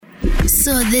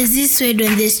So there's this word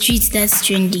on the streets that's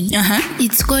trending.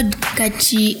 It's called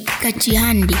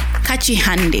Kachihande.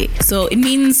 Kachihande. So it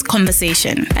means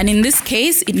conversation. And in this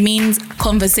case, it means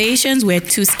conversations we're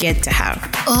too scared to have.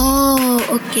 Oh,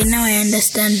 okay. Now I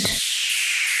understand.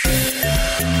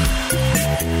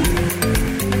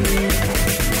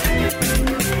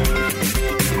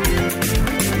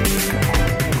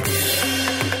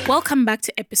 Welcome back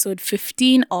to episode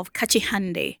 15 of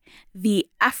Kachihande, the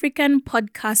African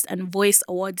Podcast and Voice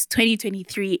Awards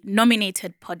 2023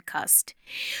 nominated podcast.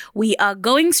 We are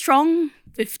going strong,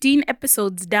 15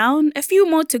 episodes down, a few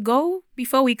more to go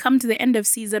before we come to the end of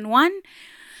season 1.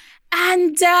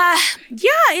 And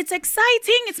it's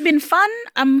exciting. It's been fun.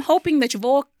 I'm hoping that you've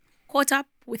all caught up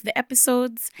with the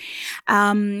episodes.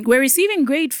 We're receiving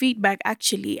great feedback,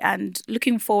 actually, and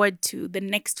looking forward to the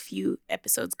next few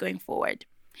episodes going forward.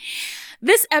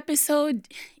 This episode,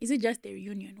 is it just a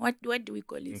reunion? What do we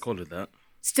call it? You can call it that.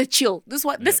 It's a chill.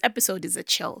 This episode is a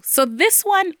chill. So this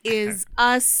one is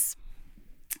us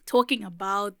talking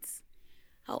about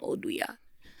how old we are.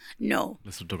 No.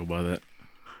 Let's not talk about that.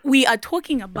 We are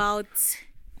talking about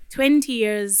 20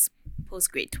 years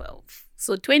post grade 12.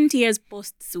 So 20 years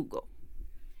post Sugo.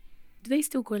 Do they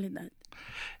still call it that?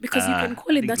 Because you can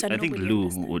call it that and I think nobody Lou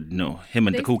understands. would know. Him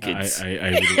and the cool kids. I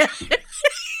really...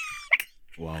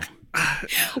 Wow.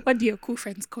 What do your cool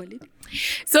friends call it?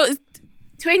 So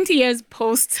 20 years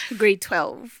post grade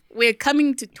 12, we're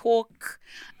coming to talk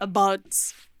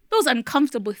about those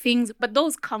uncomfortable things, but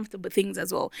those comfortable things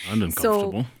as well. And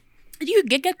uncomfortable. So you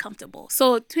get comfortable.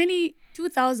 So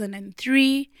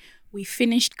 2003, we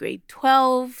finished grade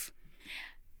 12.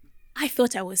 I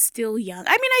thought I was still young.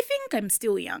 I mean, I think I'm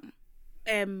still young.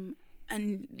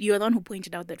 And you're the one who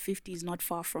pointed out that 50 is not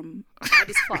far from what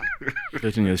is far.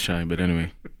 13 years shy, but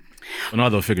anyway. Well, now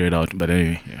they'll figure it out, but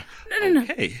anyway, yeah. No.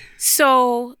 Hey.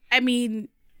 So, I mean,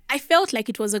 I felt like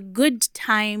it was a good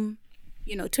time,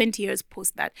 20 years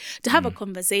post that, to have a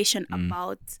conversation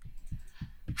about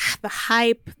the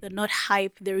hype, the not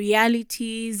hype, the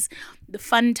realities, the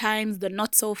fun times, the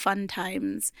not so fun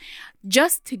times,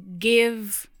 just to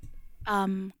give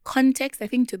context, I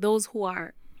think, to those who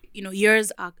are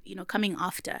years are, coming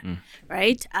after,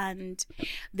 right? And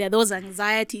there are those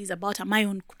anxieties about, am I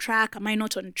on track? Am I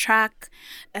not on track?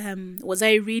 Was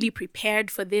I really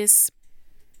prepared for this?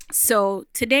 So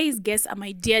today's guests are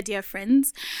my dear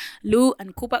friends, Lou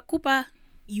and Kupa. Kupa,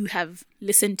 you have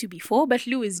listened to before, but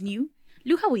Lou is new.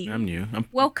 Lou, how are you? I'm new.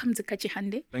 Welcome to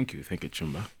Kachihande. Thank you,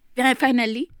 Chumba.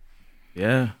 Finally.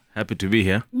 Yeah, happy to be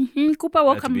here. Kupa,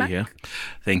 welcome back. Here.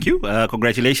 Thank you.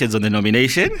 Congratulations on the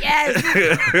nomination. Yes.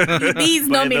 He's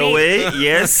By nominated. the way,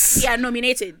 yes. Yeah,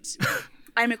 nominated.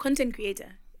 I'm a content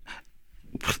creator.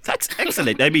 That's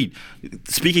excellent. I mean,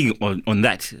 speaking on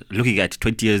that, looking at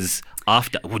 20 years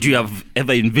after, would you have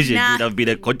ever envisioned you would have been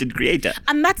a content creator?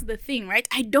 And that's the thing, right?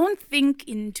 I don't think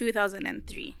in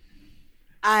 2003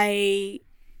 I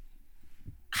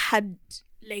had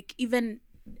even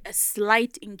a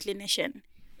slight inclination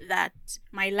that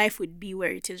my life would be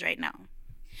where it is right now.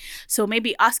 So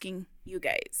maybe asking you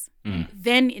guys,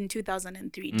 then in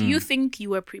 2003, do you think you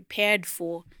were prepared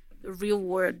for the real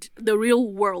world,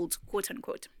 quote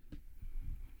unquote?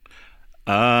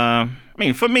 I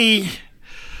mean, for me,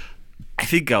 I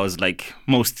think I was like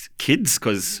most kids,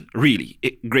 because really,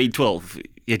 grade 12,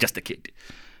 you're just a kid.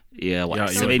 Yeah, what, Yeah,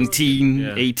 17,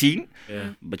 yeah. 18?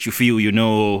 Yeah. But you feel you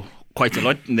know quite a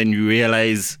lot, and then you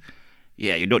realize,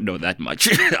 yeah, you don't know that much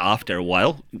after a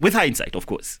while, with hindsight, of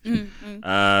course.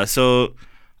 So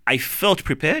I felt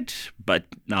prepared, but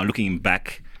now looking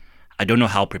back, I don't know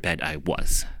how prepared I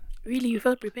was. Really, you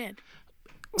felt prepared?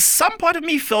 Some part of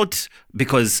me felt,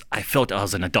 because I felt I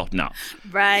was an adult now.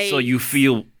 Right. So you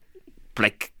feel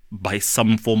like by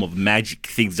some form of magic,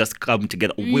 things just come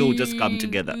together, will just come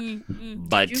together.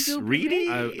 But you feel really,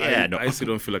 I still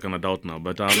don't feel like an adult now,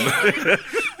 but I'm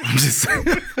just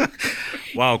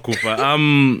wow, Cooper.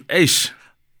 Ish.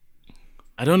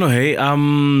 I don't know, hey.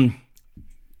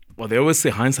 Well, they always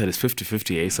say hindsight is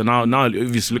 50-50, eh? So now if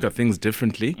you just look at things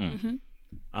differently,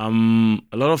 a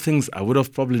lot of things I would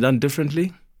have probably done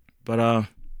differently, but I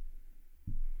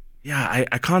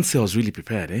can't say I was really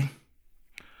prepared, eh?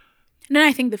 Then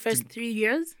I think the first 3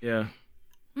 years, Yeah.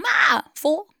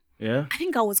 4, Yeah. I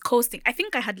think I was coasting. I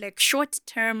think I had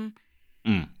short-term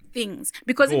things.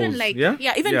 Because even Goals,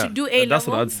 to do A-levels, that's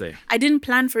what I'd say. I didn't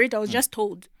plan for it. I was just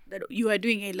told that you are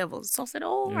doing A-levels. So I said,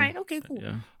 right, okay, cool.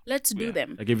 Yeah. Let's do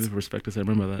them. I gave you the perspectives. I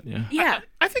remember that. Yeah. Yeah.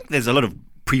 I think there's a lot of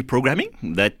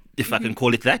pre-programming, that, if I can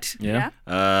call it that. Yeah.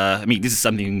 I mean, this is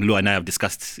something Lou and I have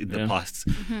discussed in the past.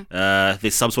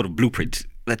 There's some sort of blueprint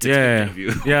that's expected of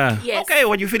you. Yeah. Yes. Okay,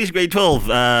 when you finish grade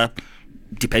 12,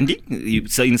 depending.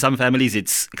 So in some families,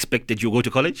 it's expected you go to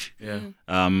college. Yeah.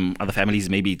 Other families,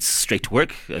 maybe it's straight to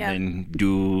work and then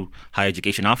do higher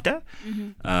education after.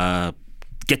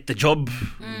 Get the job,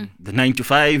 the 9 to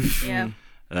 5.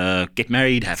 Get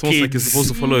married, have It's almost kids. like you're supposed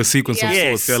to follow a sequence of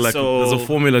Yes, sorts. Yeah, like so- there's a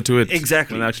formula to it.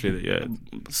 Exactly. And actually, yeah.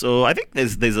 So I think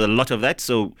there's a lot of that.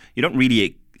 So you don't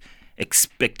really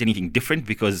expect anything different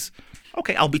because,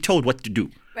 okay, I'll be told what to do.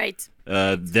 Right.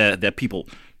 They're people,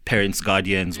 parents,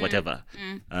 guardians, whatever,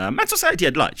 and society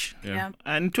at large. Yeah.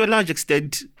 And to a large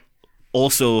extent,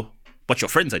 also what your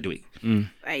friends are doing.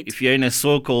 Right. If you're in a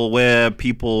circle where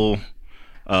people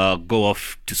go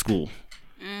off to school,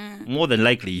 more than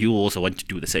likely you also want to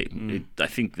do the same. I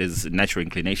think there's a natural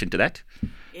inclination to that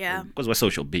Yeah. because we're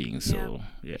social beings. So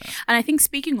yeah. And I think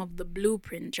speaking of the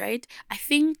blueprint, right? I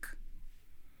think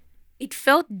it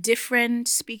felt different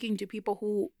speaking to people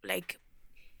who like,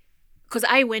 because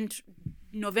I went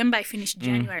November, I finished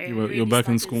January. You're I really back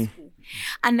in started school.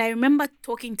 And I remember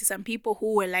talking to some people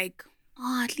who were like,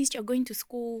 "Oh, at least you're going to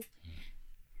school.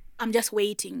 I'm just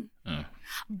waiting."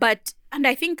 And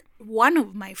I think one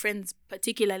of my friends,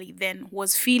 particularly then,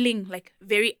 was feeling like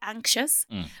very anxious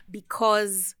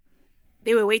because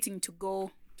they were waiting to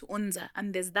go to Unza,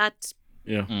 and there's that.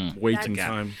 Yeah. Waiting That-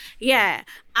 time. Yeah,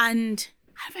 and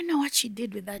I don't know what she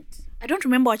did with that. I don't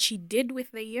remember what she did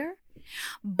with the year,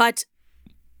 but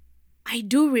I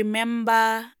do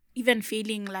remember even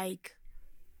feeling like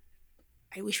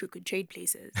I wish we could trade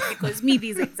places because me,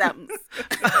 these exams,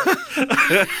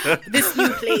 this new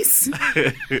place.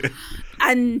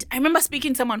 And I remember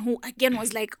speaking to someone who again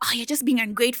was like, "Oh, you're just being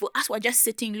ungrateful. Us, we're just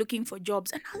sitting looking for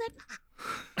jobs." And I was like,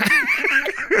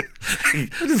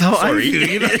 That is how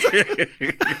Sorry.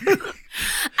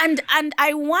 and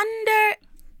I wonder,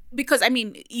 because I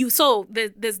mean, you saw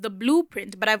there's the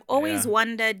blueprint, but I've always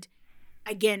wondered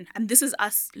again, and this is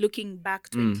us looking back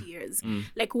 20 years,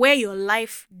 like where your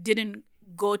life didn't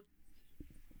go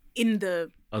in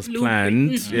the As blueprint.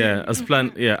 planned. Yeah. As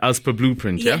planned. Yeah. As per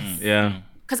blueprint. Yes. Yeah. Yeah.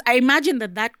 Because I imagine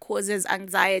that causes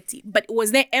anxiety. But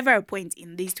was there ever a point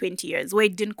in these 20 years where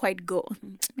it didn't quite go?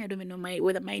 I don't even know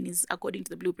whether mine is according to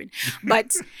the blueprint.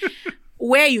 But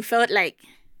where you felt like,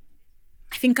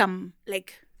 I think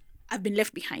I've been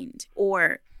left behind,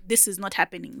 or this is not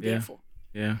happening, therefore.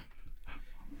 Yeah.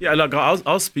 Yeah, like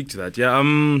I'll speak to that. Yeah,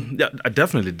 yeah, I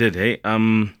definitely did. Hey,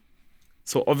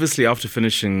 so obviously after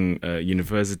finishing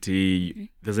university,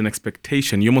 there's an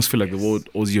expectation. You almost feel like the world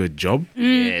owes you a job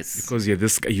Yes. because you're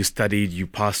this guy. You studied, you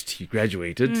passed, you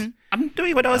graduated. I'm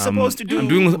doing what I was supposed to do. I'm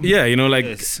doing, yeah, you know, like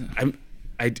Yes.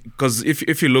 because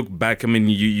if you look back, I mean,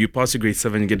 you pass your grade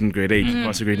 7, you get in grade 8, you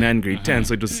pass your grade 9, grade 10.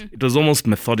 So it was almost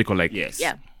methodical. Like Yes.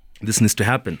 Yeah. this needs to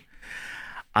happen.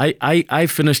 I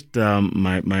finished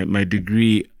my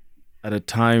degree at a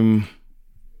time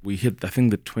we hit, I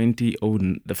think,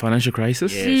 the financial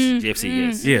crisis. Yes. GFC.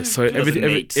 Yes. Yes, so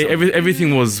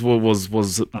everything was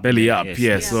belly up. yes, Yeah,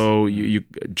 yes. so you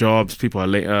jobs, people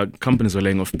are companies were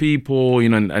laying off people, you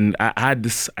know, and I had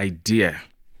this idea,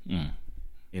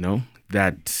 you know,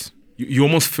 that you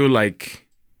almost feel like,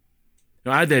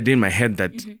 you know, I had the idea in my head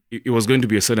that it was going to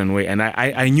be a certain way, and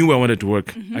I knew I wanted to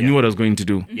work. I knew what I was going to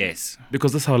do Yes.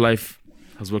 because that's how life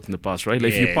has worked in the past, right?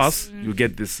 Like if you Yes. pass, you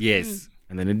get this, Yes.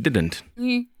 and then it didn't.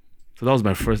 So that was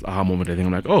my first aha moment. I think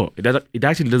I'm like, oh, it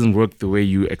actually doesn't work the way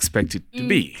you expect it to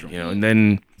be, you know. And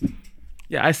then,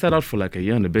 yeah, I sat out for like a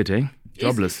year and a bit,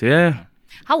 jobless. Yeah,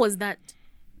 How was that?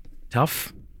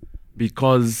 tough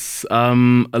because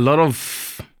a lot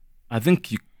of, I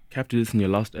think you captured this in your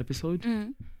last episode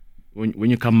when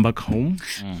you come back home.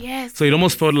 Yes. So it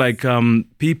almost felt like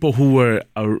people who were,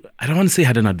 I don't want to say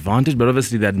had an advantage, but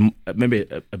obviously they had maybe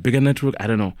a bigger network. I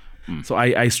don't know. So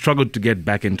I struggled to get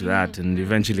back into that and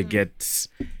eventually get,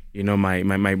 you know,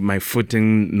 my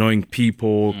footing, knowing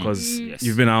people, because Yes.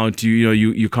 you've been out,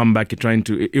 you come back, you're trying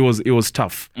to, it was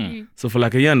tough. So for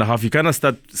like a year and a half, you kind of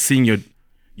start seeing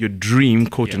your dream,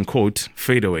 quote unquote,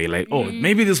 fade away. Like, oh,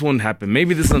 maybe this won't happen.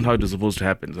 Maybe this isn't how it was supposed to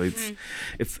happen. So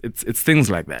it's things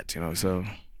like that, you know. So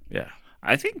yeah,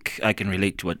 I think I can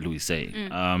relate to what Louis is saying.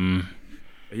 a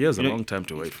year's a long time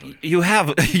to wait for it.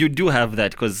 You do have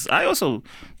that, because I also,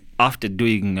 after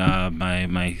doing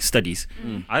my studies,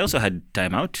 I also had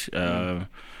time out.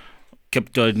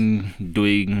 Kept on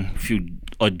doing a few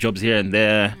odd jobs here and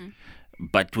there,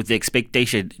 but with the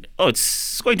expectation,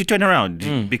 it's going to turn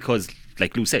around because,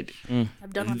 like Lou said,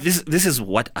 I've done all this is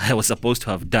what I was supposed to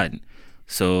have done,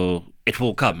 so it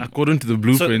will come. According to the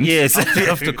blueprint, yes.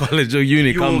 after college or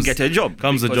uni You will get a job.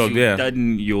 comes a because job, you've yeah.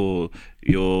 done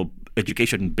your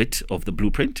education bit of the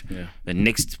blueprint. Yeah. The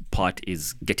next part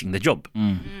is getting the job.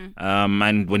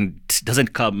 And when it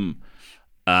doesn't come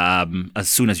as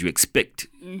soon as you expect,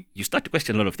 you start to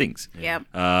question a lot of things. Yeah.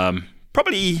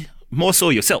 Probably more so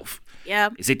yourself. Yeah.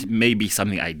 Is it maybe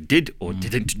something I did or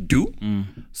didn't do?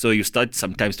 So you start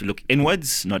sometimes to look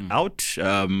inwards, not out.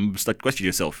 Start questioning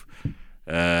yourself.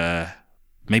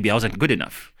 Maybe I wasn't good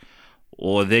enough.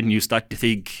 Or then you start to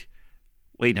think,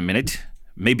 wait a minute,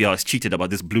 maybe I was cheated about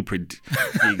this blueprint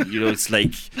thing. It's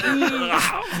like,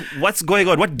 what's going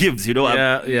on? What gives?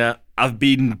 I've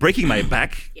been breaking my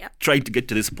back trying to get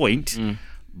to this point,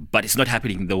 but it's not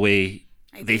happening the way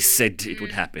they said it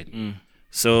would happen.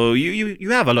 So you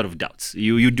have a lot of doubts.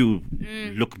 You do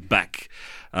look back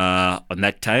on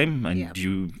that time, and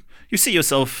you see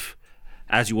yourself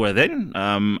as you were then.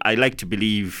 I like to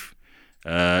believe,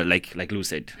 like Lou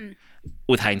said,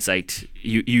 with hindsight,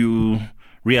 you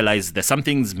realize there's some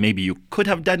things maybe you could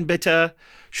have done better,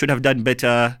 should have done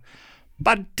better,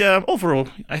 but overall,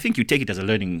 I think you take it as a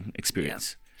learning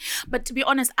experience. Yeah. But to be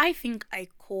honest, I think I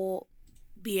call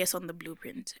BS on the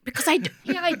blueprint because I do.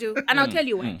 Yeah, I do, and I'll tell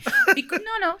you why. Because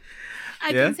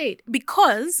I can say it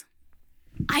because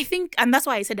I think, and that's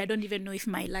why I said I don't even know if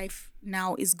my life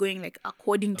now is going like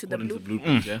according to the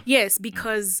blueprint. Yes,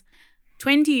 because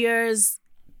 20 years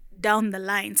down the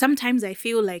line, sometimes I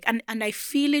feel like, and I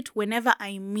feel it whenever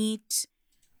I meet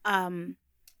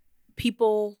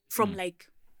people from like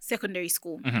secondary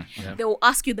school. They will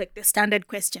ask you like the standard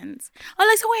questions. Oh,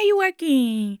 like, so where are you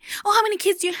working? Oh, how many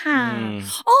kids do you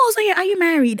have? Oh, so are you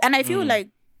married? And I feel like,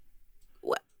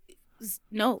 what?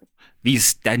 No. These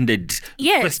standard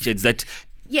questions that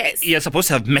you're supposed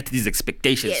to have met these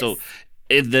expectations. So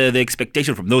the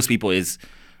expectation from those people is,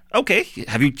 okay,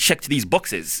 have you checked these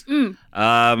boxes? And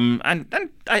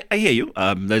I hear you.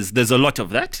 There's a lot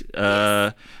of that.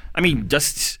 I mean,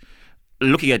 just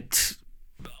looking at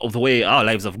the way our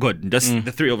lives have gone, just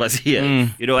the three of us here.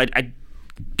 I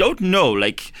don't know.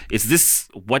 Like, is this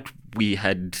what we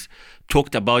had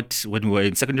talked about when we were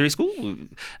in secondary school?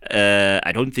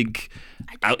 I don't think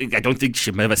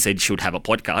she ever said she would have a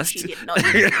podcast. She did not.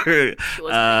 She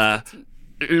was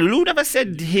Lou never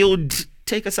said he would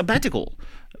take a sabbatical.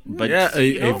 But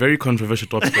a very controversial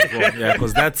topic as well. Yeah,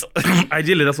 because that's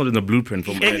ideally that's not in the blueprint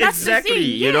for me.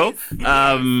 Exactly,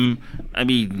 I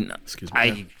mean,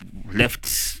 I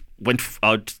went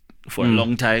out for a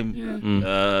long time.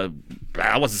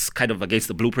 I was kind of against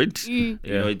the blueprint.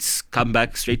 It's come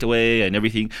back straight away and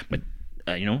everything. But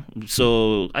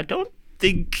so I don't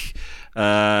think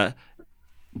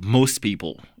most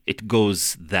people it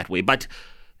goes that way. But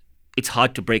it's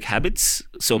hard to break habits.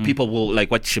 So people will,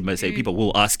 like what Shima say, people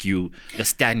will ask you the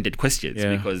standard questions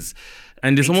because...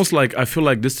 And it's almost like, I feel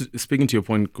like this, speaking to your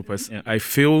point, Kupas, I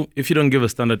feel if you don't give a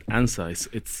standard answer,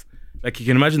 it's like you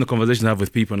can imagine the conversations I have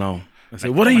with people now. I say,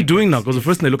 what are you doing now? Because the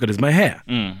first thing they look at is my hair.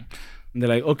 And they're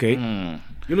like, okay,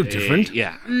 you look different.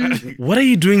 What are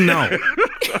you doing now?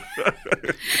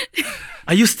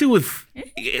 Are you still with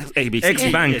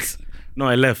X-Bank? Yes. No,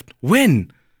 I left.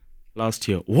 When? Last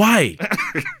year. Why?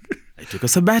 I took a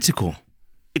sabbatical.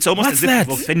 It's almost What's as if that?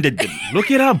 you've offended them. Look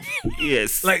it up.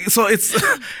 Yes. Like, so it's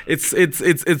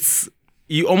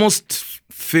you almost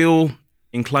feel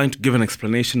inclined to give an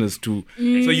explanation as to, so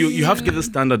you have to give the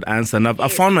standard answer. And I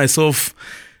found myself,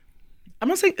 I'm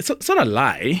not saying, it's not a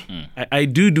lie. I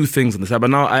do things on the side,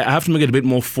 but now I have to make it a bit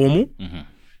more formal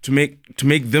to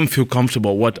make them feel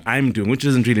comfortable what I'm doing, which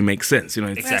doesn't really make sense.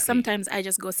 Exactly. Sometimes I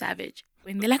just go savage.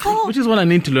 When they're like, oh. Which is what I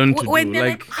need to learn to do. When they're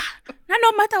like,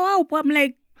 no matter how, I'm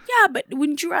like, yeah, but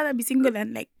wouldn't you rather be single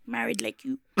than like married like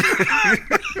you?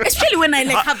 Especially when I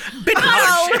like have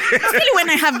especially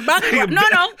when I have background. No.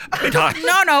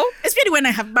 Especially when I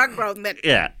have background that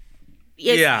they're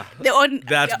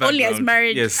only as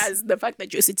married as the fact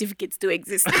that your certificates do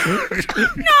exist. No.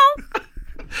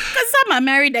 Because some are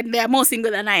married and they are more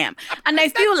single than I am. And I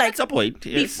feel like that's a point.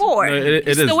 Yes. Before,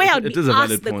 it's the way I would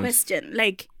ask the point. question.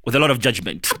 Like, with a lot of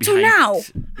judgment up to now.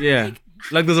 it. Yeah.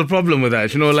 Like there's a problem with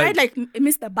that, Did I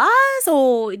miss the bus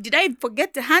or did I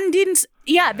forget to hand in?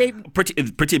 Yeah, they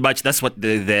pretty much that's what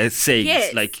they're saying. Yes.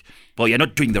 It's like, well, you're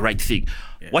not doing the right thing.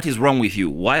 Yeah. What is wrong with you?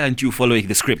 Why aren't you following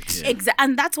the script?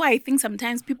 And that's why I think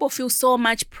sometimes people feel so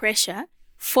much pressure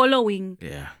following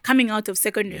coming out of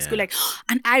secondary school. Like,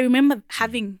 and I remember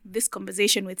having this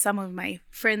conversation with some of my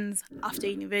friends after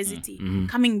university,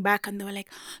 coming back, and they were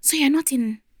like, so you're not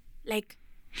in like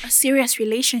a serious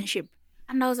relationship?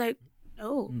 And I was like,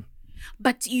 oh,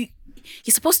 but you're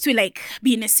supposed to like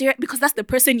be in a serious, because that's the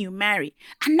person you marry.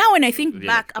 And now when I think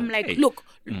back, I'm like, look,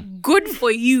 good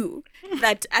for you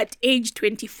that at age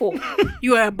 24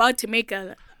 you are about to make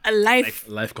a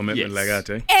life commitment like that,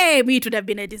 Hey, it would have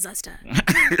been a disaster. Because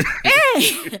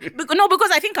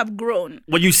I think I've grown.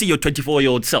 When you see your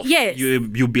 24-year-old self, yes,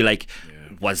 you'll be like,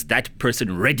 was that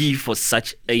person ready for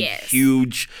such a Yes.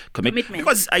 huge commitment? Commitment.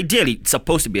 Because ideally, it's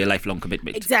supposed to be a lifelong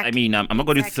commitment. Exactly. I mean, I'm not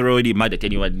going to throw any mud at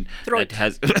anyone that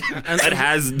has that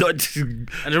has not. And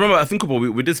remember, I think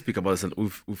we did speak about this, and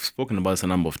we've spoken about this a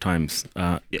number of times.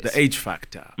 Yes. The age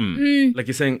factor. Like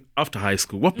you're saying, after high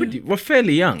school, we're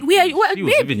fairly young. We are- He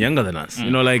was even younger than us. You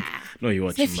know, like, no, you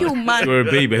watch. a few months. You were a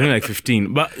baby, I think like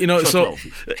 15. But, you know, so.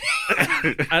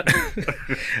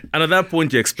 and at that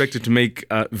point, you're expected to make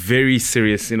very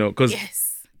serious, you know, because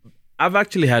Yes. I've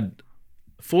actually had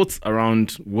thoughts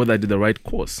around whether I did the right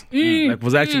course. Like,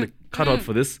 was I actually cut out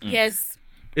for this? Yes.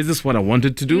 Is this what I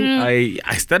wanted to do? I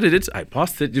studied it, I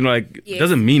passed it, you know, like, it Yes.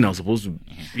 doesn't mean I was supposed to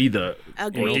be the,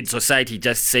 Agreed. Did society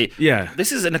just say, Yeah.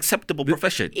 this is an acceptable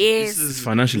profession? Yes. it's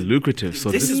financially lucrative.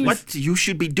 So This is what you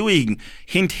should be doing.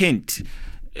 Hint, hint.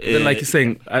 Then, like you're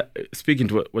saying, speaking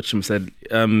to what Shim said,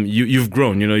 you've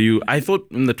grown. You know, I thought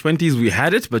in the 20s we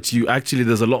had it, but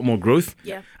there's a lot more growth.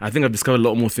 Yeah. I think I've discovered a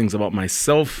lot more things about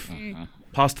myself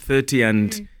past 30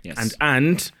 and Yes.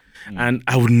 and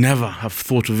I would never have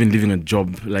thought of even leaving a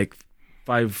job like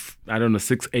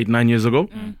 6, 8, 9 years ago.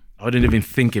 I wouldn't even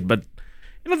think it, but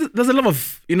you know, there's a lot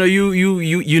of, you know,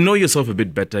 you know yourself a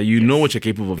bit better. You know what you're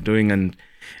capable of doing, and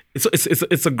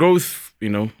it's a growth. You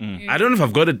know, I don't know if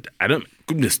I've got it.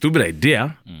 Could be a stupid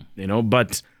idea, you know,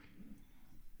 but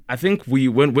I think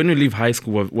when we leave high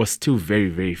school, we're still very,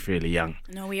 very fairly young.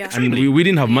 No, we are. And we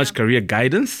didn't have much career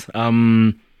guidance.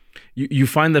 You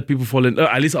find that people fall in.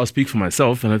 At least I'll speak for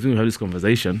myself, and I think we have this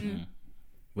conversation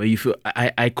where you feel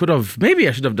I could have, maybe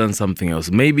I should have done something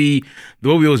else. Maybe the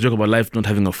way we always joke about life not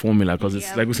having a formula, because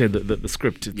it's like we said, the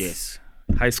script. It's Yes.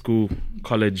 high school,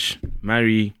 college,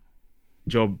 marry,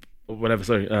 job, or whatever.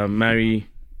 Sorry, marry,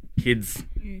 kids,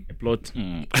 a plot.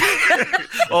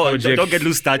 Oh, Project. don't get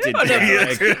loose started.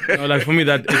 Like for me,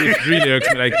 that it really irks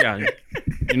me. Like, yeah,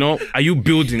 you know, are you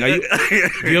building?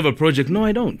 Do you have a project? No,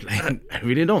 I don't. Like, I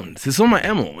really don't. It's on my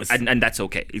ammo. and that's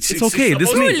okay. It's okay. This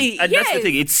supposed to- Truly, and that's the yes.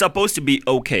 thing. It's supposed to be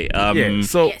okay. Yeah,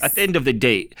 so- Yes. At the end of the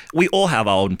day, we all have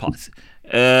our own paths.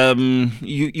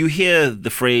 You hear the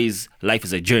phrase "life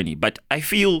is a journey," but I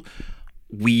feel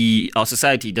our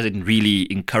society doesn't really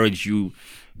encourage you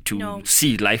to No.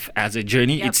 see life as a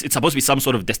journey. Yep. It's supposed to be some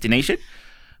sort of destination,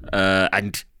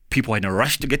 and people are in a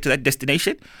rush to get to that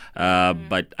destination.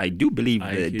 But I do believe I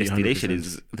the hear you destination 100%.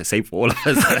 is the same for all of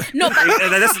us. No, but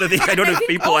That's the thing. I don't know I if think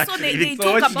people also actually. they So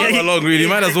talk what you about. go along, really, you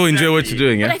might as well enjoy what you're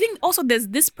doing. But Yeah. I think also there's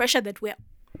this pressure that we're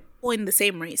all in the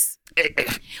same race.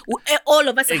 All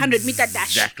of us 100-meter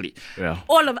dash. Exactly. Yeah.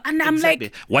 All of, and I'm Exactly.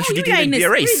 like, Why oh, should it you are even in be a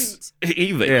race? sprint.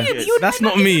 Even. Yeah. Yes. You That's might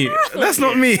not be me. in a marathon. That's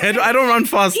not me. I don't run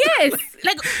fast. Yes,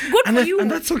 like good And, for you. and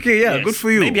that's okay. Yeah, Yes. good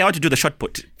for you. Maybe I want to do the shot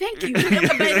put. Thank you. By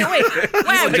the way,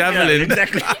 why are we? Javelin.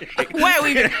 Exactly. Why are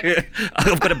we?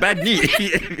 I've got a bad knee.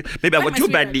 Maybe I've got must two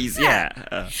we bad run? knees. Yeah.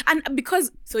 Yeah. And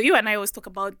because you and I always talk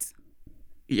about,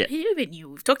 Yeah. even you,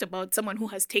 we've talked about someone who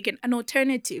has taken an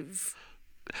alternative.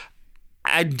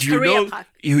 And you Career know, path.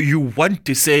 you want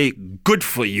to say good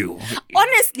for you.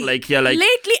 Honestly, Like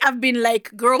lately I've been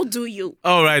like, girl, do you?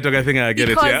 Oh, right. Okay, I think I get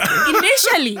Because it. Yeah.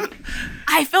 initially,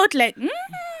 I felt like,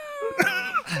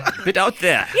 bit out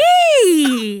there.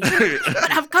 hey.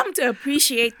 But I've come to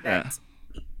appreciate that.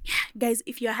 Guys,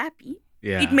 if you're happy,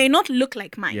 Yeah. it may not look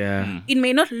like mine. Yeah. It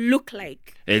may not look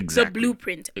like Exactly. the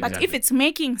blueprint. But Exactly. if it's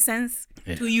making sense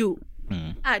to you,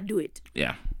 do it.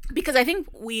 Yeah. Because I think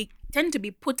we tend to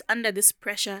be put under this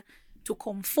pressure to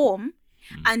conform.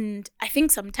 And I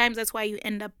think sometimes that's why you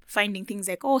end up finding things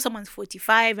like, oh, someone's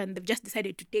 45 and they've just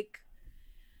decided to take,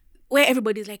 where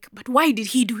everybody's like, but why did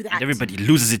he do that? And everybody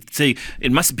loses it, saying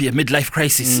it must be a midlife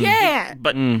crisis. Yeah.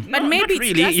 But, But maybe not really.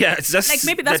 it's just, Yeah, it's just like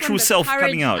maybe the that's true when the self courage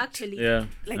coming out. Actually, Yeah.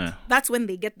 like that's when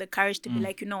they get the courage to be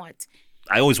like, you know what?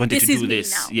 I always wanted This to is do me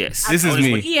this. now. Yes. This is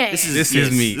me. Yeah. This is This yes,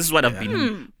 is me. This is what I've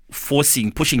been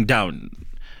pushing down.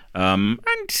 And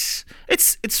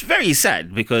it's very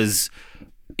sad because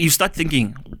you start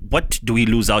thinking, what do we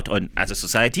lose out on as a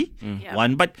society? Yeah.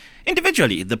 One, but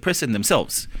individually, the person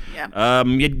themselves. Yeah.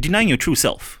 You're denying your true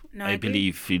self. No, I I agree.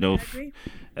 believe, you know. I agree.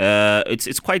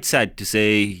 It's quite sad to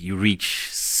say you reach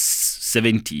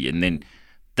 70 and then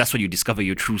that's when you discover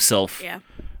your true self. Yeah.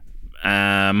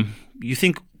 You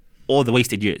think all the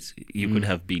wasted years you could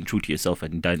have been true to yourself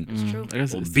and done. True. I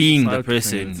guess Or it's being the societal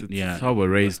thing. person, It's yeah. how we're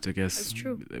raised. I guess That's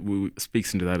true.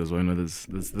 Speaks into that as well. You know, there's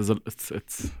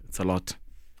it's a lot.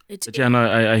 It's But yeah, no,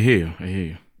 I hear you. I hear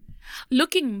you.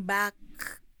 looking back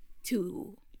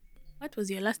to what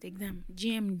was your last exam?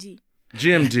 GMD.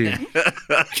 GMD.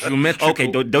 Okay,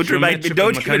 don't remind me.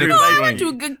 Don't even remind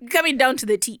me. Coming down to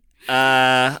the T.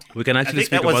 We can I actually think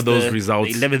speak that was about those the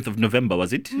results. 11th of November,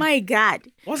 was it? My God.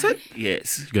 Was it?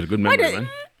 Yes. You got a good Why memory, did, man.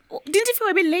 Didn't it feel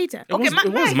a bit later? It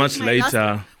was much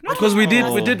later because we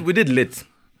did lit.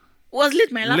 Was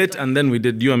lit my last Lit, one. and then we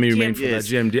did You and Me Remain for Yes.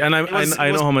 that GMD. And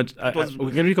I know how much.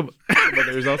 We can read about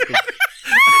the results.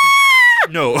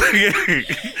 No.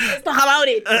 Let's talk about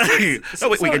it. No,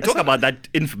 we can talk about that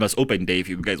infamous open day if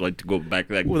you guys want to go back.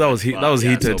 Like, Oh, that was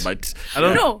heated. But I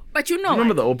don't No, but you know.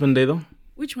 remember the open day though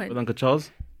Which with one? Uncle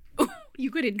Charles. You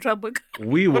got in trouble.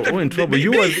 We were all in trouble.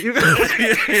 You were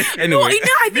anyway. No,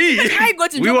 I think I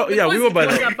got in trouble. We were by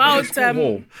because the it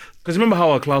was about because remember how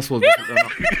our class was.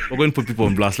 We're going to put people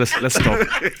on blast. Let's stop.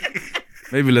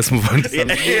 Maybe let's move on to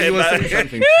something. You were saying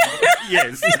something.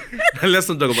 yes. Let's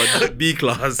not talk about the B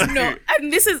class. no,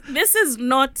 and this is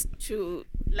not to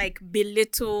like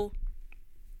belittle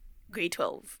grade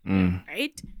 12,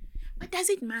 right? But does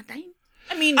it matter?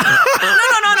 I mean,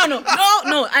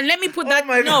 no. And let me put that.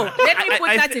 Let me put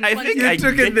that in I context. think I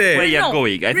took get it there. where you're No,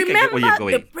 going. I think I remember get where you're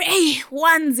going. the brave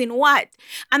ones in what?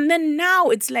 And then now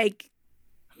it's like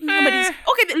nobody's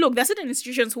okay. Look, there are certain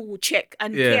institutions who will check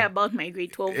and Yeah. care about my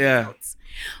grade 12 Yeah. results,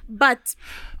 but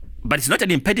But it's not an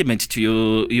impediment to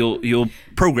your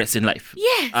progress in life.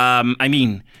 Yes. I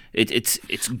mean, it's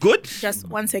good. just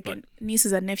 1 second,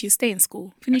 nieces and nephews stay in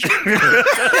school. Finish.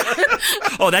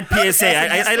 Oh, that PSA.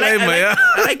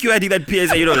 I like you adding that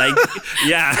PSA. You know, like,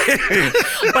 yeah.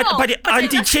 but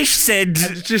Auntie Chish said.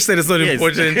 She said it's not Yes.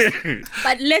 important.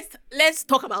 But let's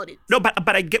talk about it. No,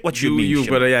 but I get what you mean. You, Shem.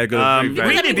 brother, yeah, I got it.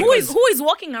 really, I mean, because who is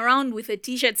walking around with a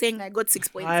T-shirt saying I got 6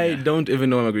 points? I don't even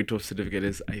know where my grade 12 certificate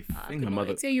is. I think my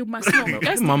mother. Say you must know. My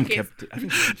Just mom in case. kept it. I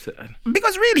think she said,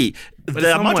 because really, it's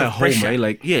the amount somewhere of home, pressure, right?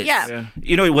 Like, yes, Yeah.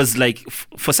 you know, it was like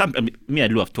for some. I mean, me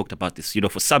and Lou have talked about this. You know,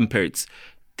 for some parents,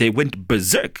 they went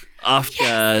berserk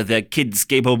after their kids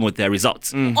came home with their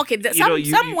results. Okay,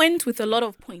 some went with a lot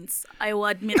of points. I will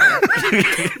admit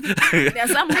that. There are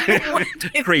some who went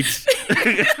with, Great.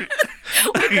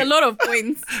 with a lot of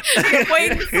points. The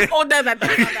points older than the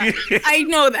other. I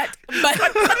know that, but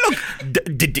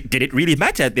Look, did it really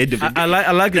matter at the end of the day? I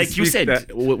like Like you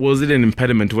said. Was it an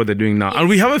impediment to what they're doing now? And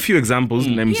we have a few examples.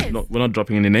 Names. Yes. We're not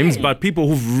dropping any names, but people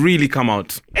who've really come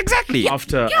out Exactly.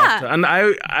 after. Yeah. And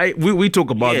we talk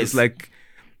about Yes. this like.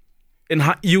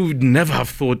 You would never have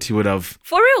thought he would have,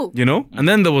 for real. you know. And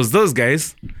then there was those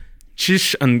guys,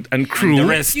 Chish and crew. The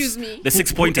rest, Excuse me. the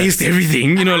 6 pointers. Aced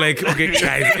everything, you know, like, okay,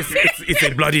 guys, it's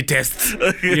a bloody test.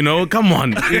 You know, come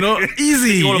on, you know,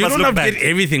 easy. All of You us don't look have to bad. get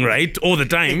everything right all the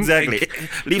time. Exactly.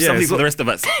 Like, Leave yeah, something so- for the rest of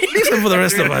us. leave some for the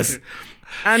rest of us.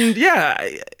 And yeah,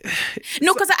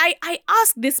 No, because I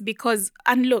ask this because,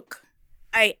 and look,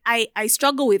 I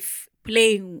struggle with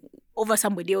playing over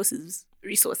somebody else's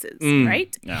resources,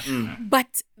 right? Yeah.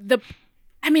 But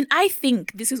I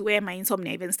think this is where my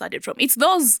insomnia even started from. It's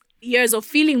those years of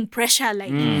feeling pressure,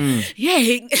 like, yeah,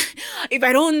 if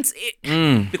I don't,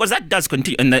 Because that does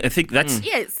continue, and I think that's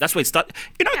Yes. that's where it starts.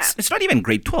 You know, it's not even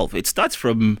grade 12. It starts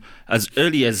from as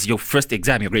early as your first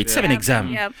exam, your grade 7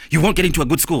 exam. yeah. You won't get into a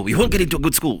good school. You won't get into a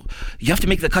good school. You have to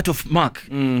make the cutoff mark.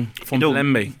 from know,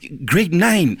 Lembe. Grade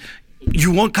 9.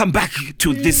 You won't come back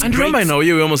to this. And grade. remember, I know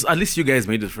we almost, at least you guys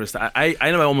made it first. I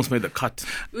know I almost made the cut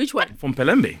which one? from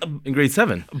Pelembe in grade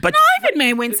 7. But I even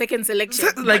may win second selection.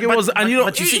 Like it was, and you know,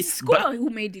 but you see, It's school who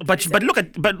made it. but look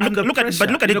at look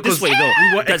at it this way though.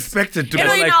 we were Does- expected to You be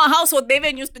know, in like, our household, they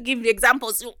even used to give the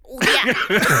examples.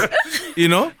 Yeah. you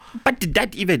know, But did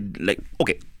that even like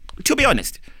okay? To be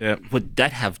honest, Yeah. would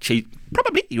that have changed?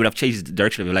 Probably, you would have changed the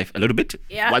direction of your life a little bit.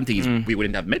 Yeah. One thing is we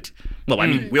wouldn't have met. Well, I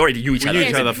mean, we already knew each other. knew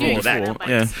each other before for that. before,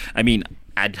 yeah. I mean,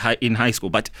 in high school,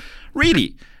 but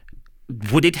really,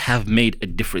 would it have made a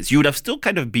difference? You would have still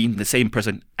kind of been the same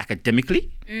person academically,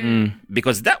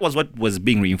 because that was what was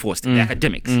being reinforced, the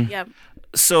academics. Yeah.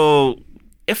 So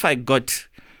if I got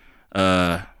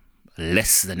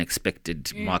less than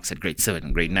expected marks at grade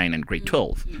 7, grade 9, and grade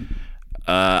 12,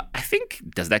 I think,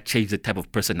 does that change the type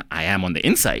of person I am on the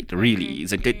inside, really?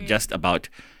 Isn't it just about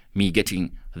me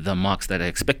getting the marks that I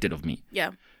expected of me?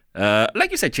 Yeah.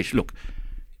 Like you said, Chish, look,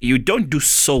 you don't do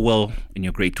so well in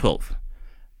your grade 12,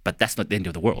 but that's not the end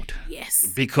of the world. Yes.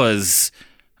 Because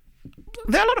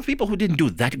there are a lot of people who didn't do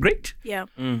that great, Yeah.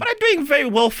 but are doing very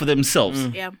well for themselves.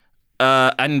 Yeah.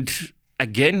 And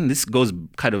again, this goes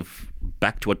kind of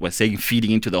back to what we're saying,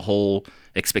 feeding into the whole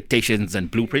expectations and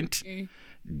blueprint.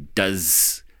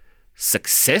 Does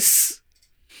success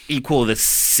equal the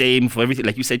same for everything?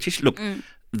 Like you said, Chish, look,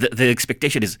 the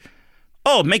expectation is,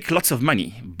 oh, make lots of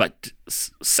money. But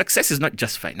success is not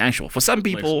just financial. For some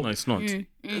people, no, it's not.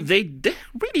 they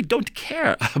really don't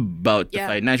care about the Yeah.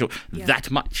 financial that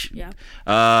much. Yeah.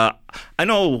 I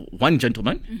know one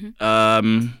gentleman,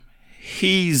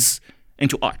 he's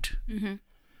into art.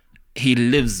 he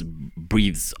lives,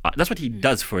 breathes. That's what he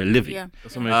does for a living. Yeah.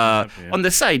 That's what makes me happy, yeah. On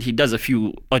the side, he does a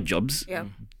few odd jobs Yeah.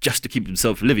 just to keep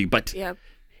himself living. But Yeah.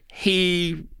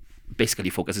 he basically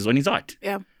focuses on his art.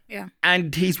 Yeah. Yeah.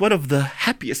 And he's one of the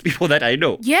happiest people that I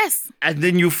know. Yes. And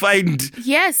then you find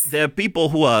Yes. there are people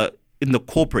who are in the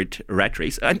corporate rat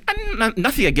race, and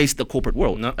nothing against the corporate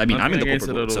world. No, I mean, I'm in the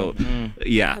nothing corporate world, against it so at all.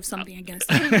 yeah. I have something against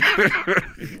it.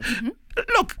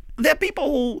 Look, there are people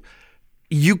who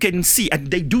you can see, and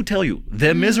they do tell you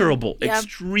they're miserable, Yeah.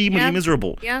 extremely Yeah.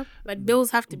 miserable. Yeah. But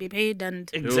bills have to be paid, and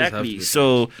Bills have to Exactly. be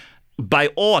So, by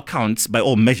all accounts, by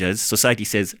all measures, society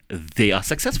says they are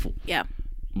successful. yeah.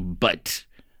 But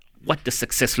what does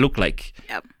success look like?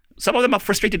 Yeah. Some of them are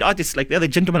frustrated artists, like the other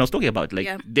gentleman I was talking about. Like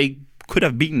Yeah. they could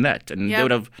have been that, and Yeah. they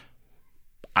would have,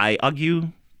 I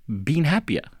argue, been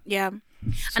happier. Yeah.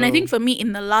 And I think for me,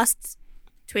 in the last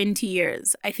 20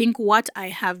 years, I think what I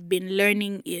have been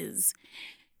learning is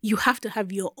you have to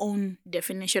have your own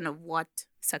definition of what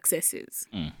success is.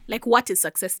 Like, what is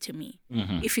success to me?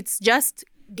 If it's just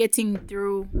getting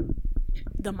through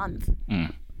the month,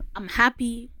 I'm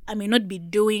happy. I may not be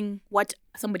doing what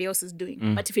somebody else is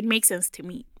doing, but if it makes sense to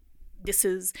me, this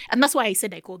is, and that's why I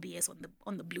said I call BS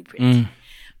on the blueprint,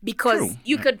 because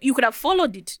you could have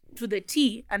followed it to the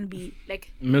T and be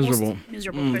like Miserable. most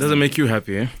miserable person. Doesn't make you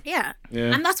happy, eh? Yeah.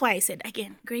 Yeah. And that's why I said,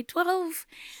 again, grade 12.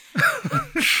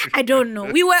 I don't know.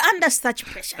 We were under such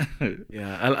pressure.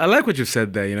 Yeah, I like what you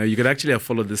said there. You know, you could actually have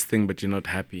followed this thing, but you're not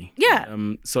happy. Yeah.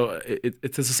 So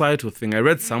it's a societal thing. I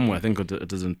read somewhere, I think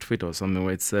it was on Twitter or something,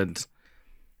 where it said,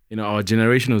 you know, our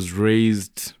generation was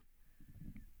raised,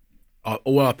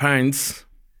 our parents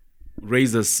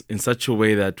raised us in such a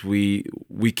way that we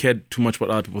cared too much what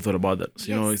other people thought about that. So,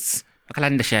 you know, it's I can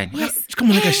understand. Yes.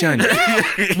 come on, shani.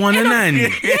 Mwana nani?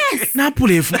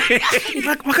 Napule.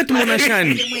 Wakati mwana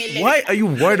shani. Why are you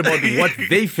worried about what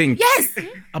they think? Yes.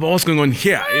 About what's going on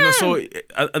here? You know, so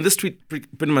and this tweet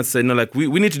pretty much said, no, like we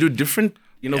need to do different,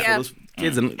 you know, Yeah. for those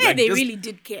kids and Yeah, like, they just- really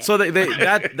did care. So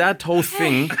that whole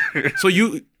thing. So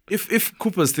you, if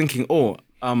Cooper's thinking, oh,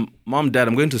 mom, dad,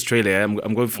 I'm going to Australia.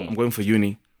 I'm going for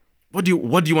uni. What do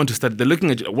you want to study? They're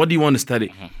looking at you. What do you want to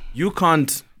study? You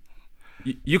can't.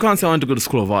 You can't say I want to go to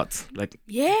School of Arts. Like,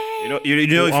 yeah. You know,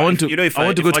 if I want to. if I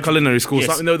want to go to culinary school.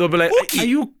 Yes. So, they'll be like, are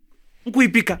you?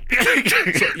 Kuipika?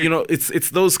 So, you know,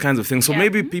 it's those kinds of things. So Yeah.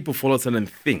 maybe people follow certain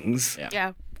things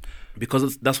Yeah.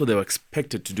 because that's what they were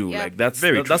expected to do. Yeah. Like that's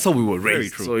Very that's how we were Very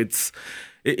raised. true. So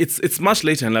it's much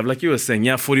later in life. Like you were saying,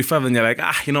 yeah, 45, and you're like,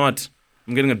 you know what?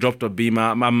 I'm getting a drop-top beam.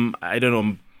 I don't know.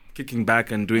 I'm kicking back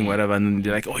and doing whatever, and then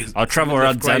you're like, I'll travel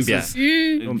around crisis.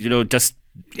 Zambia. You know, just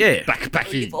Yeah,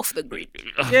 backpacking. Live off the grid.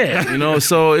 yeah. You know,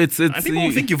 so it's And people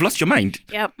will think you've lost your mind.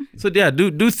 Yep. so yeah.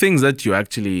 Do things that you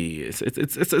actually.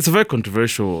 It's a very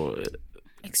controversial.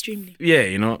 Extremely. Yeah,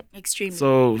 you know. Extremely.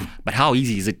 So But how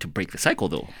easy is it to break the cycle,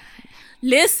 though?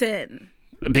 Listen.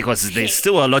 Because there's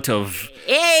still a lot of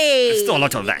Hey. still a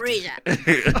lot of that.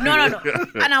 Pressure. No.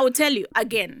 And I will tell you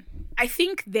again. I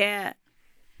think there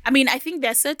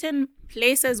are certain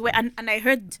places where, and I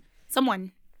heard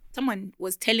someone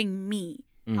was telling me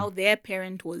how their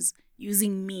parent was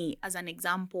using me as an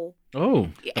example. oh.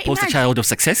 The poster child of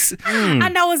success.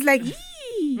 And I was like, yee,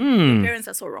 your parents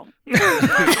are so wrong.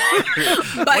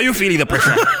 Why are you feeling the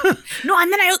pressure? No,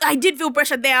 and then I did feel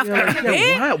pressure thereafter.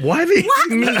 Why are they What?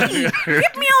 using me?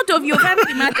 Get me out of your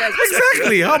family matters.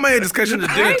 Exactly. How am I a discussion at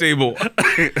the dinner table?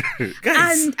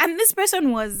 Guys. And this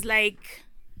person was like,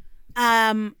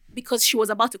 because she was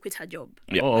about to quit her job.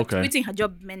 Yeah. Oh, okay. Quitting her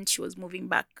job meant she was moving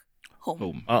back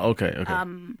home. Oh, okay.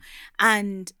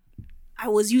 And I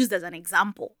was used as an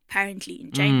example, apparently,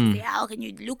 in trying to say, how can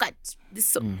you look at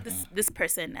this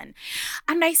person?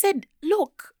 And I said,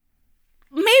 look,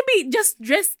 maybe just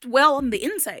dressed well on the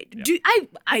inside.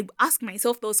 I ask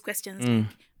myself those questions, like,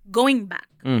 going back,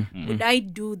 would I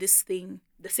do this thing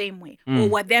the same way? Or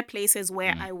were there places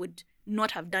where I would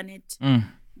not have done it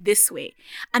this way?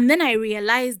 And then I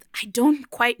realized I don't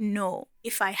quite know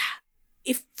if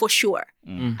for sure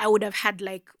I would have had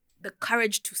like the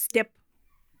courage to step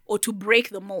or to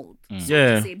break the mold, so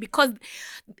Yeah. to say, because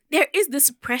there is this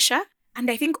pressure, and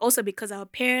I think also because our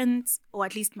parents, or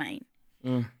at least mine,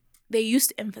 they used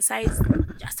to emphasize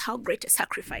just how great a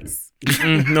sacrifice.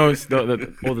 No, it's they're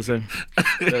all the same.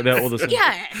 They're all the same.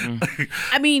 Yeah,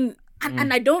 I mean.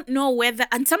 And I don't know whether,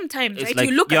 and sometimes, It's right, like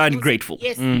you look you're at those- ungrateful.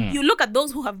 Yes, you look at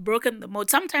those who have broken the mold.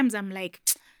 Sometimes I'm like,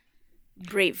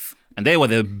 brave. And they were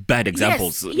the bad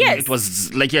examples. yes. It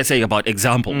was like you're saying about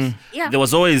examples. Yeah. There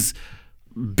was always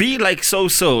be like so.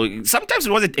 Sometimes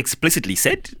it wasn't explicitly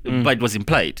said, but it was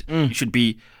implied. You should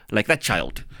be like that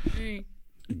child.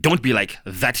 don't be like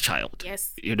that child.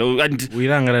 Yes. You know, and We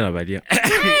don't get an idea.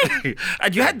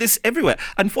 and you had this everywhere.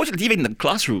 Unfortunately, even in the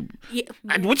classroom. Yeah.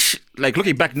 And which, like,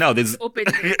 looking back now, there's Open.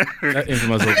 That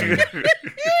infamous opening.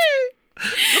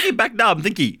 looking back now, I'm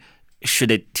thinking,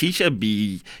 should a teacher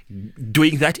be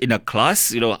doing that in a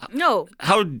class? You know, No.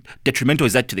 how detrimental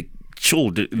is that to the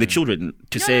children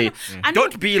to say, no. And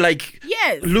don't be like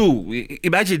Yes. Lou.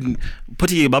 Imagine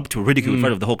putting him up to ridicule in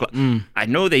front of the whole class. I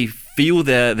know they feel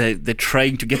they're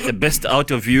trying to get the best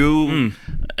out of you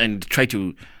and try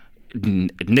to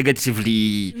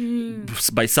negatively,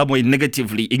 by some way,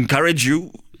 negatively encourage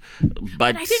you.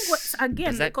 But I think what's again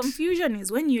does the that- confusion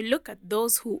is when you look at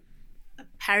those who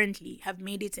apparently have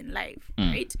made it in life,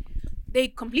 right? They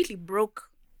completely broke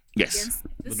Yes. against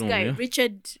this norm, guy, yeah.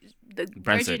 Richard the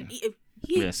Branson. Virgin.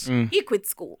 He Yes. quit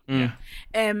school.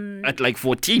 At like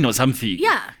 14 or something.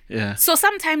 Yeah. Yeah. So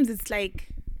sometimes it's like,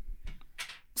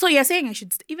 so you're saying I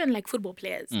should even like football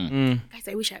players. Guys,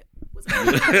 I wish I was.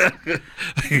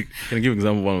 Can I give an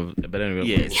example? One of, but anyway,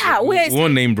 Yes. Yeah, where it's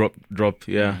one name drop.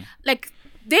 Yeah, like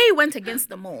they went against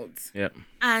the molds, yeah.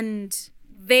 and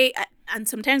they and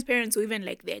sometimes parents will even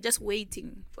like they're just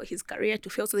waiting for his career to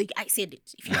fail so they I said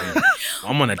it. If you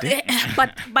I'm on a day.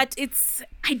 but it's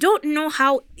I don't know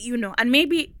how and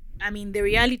maybe I mean the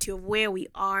reality of where we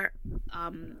are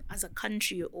as a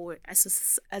country or as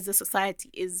a society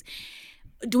is,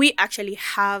 do we actually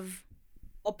have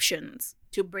options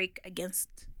to break against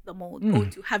the mold or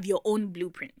to have your own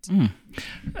blueprint?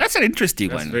 That's an interesting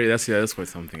That's one. that's quite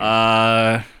something.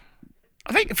 I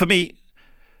think for me,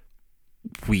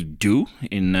 we do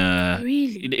in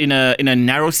Really? in a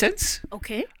narrow sense,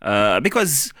 Okay.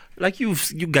 because like you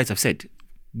guys have said,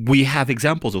 we have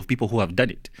examples of people who have done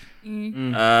it.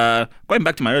 Going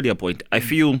back to my earlier point, I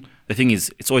feel the thing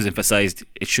is it's always emphasized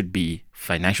it should be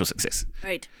financial success.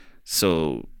 Right.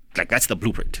 So like that's the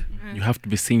blueprint. You have to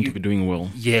be seen to be doing well.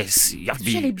 Yes, you have to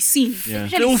Especially be. be seen. Yeah.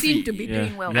 Especially Filthy. seen to be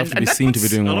doing well. You have to be that seen to be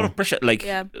puts doing a lot well. of pressure. Like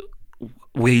Yeah.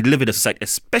 we live in a society,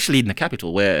 especially in the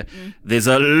capital, where there's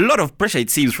a lot of pressure. It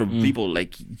seems from people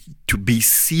like to be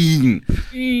seen,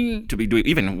 to be doing,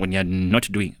 even when you're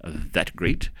not doing that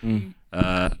great.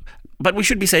 But we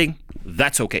should be saying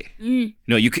that's okay.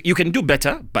 No, you can do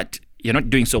better, but you're not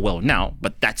doing so well now.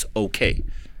 But that's okay.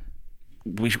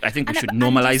 I think we should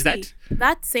normalize that.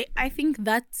 I think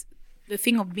that the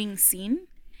thing of being seen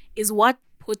is what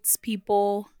puts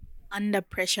people under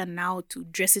pressure now to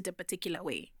dress it a particular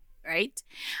way, right?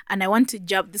 And I want to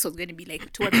jump. This was going to be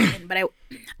like towards the end, but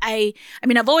I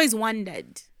mean, I've always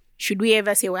wondered: should we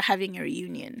ever say we're having a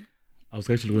reunion? I was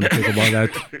actually going to talk about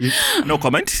that. No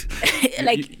comment.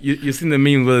 Like, You've seen the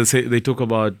meme where they talk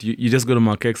about you just go to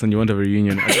Mark X and you want to have a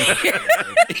reunion.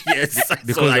 Yes,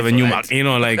 Because of a new Mark,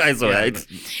 like I saw that.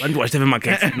 want to watch the Mark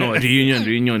X. No, a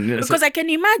reunion. Yeah, so because I can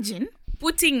imagine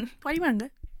putting 21.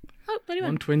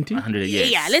 120, 100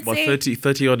 years. Yeah, let's about say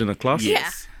 30 odd in a class. Yeah.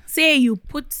 Say you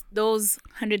put those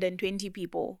 120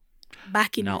 people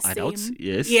back in Now the adults, same.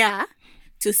 yes. Yeah.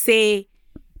 To say,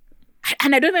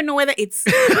 and I don't even know whether it's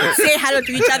say hello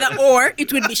to each other or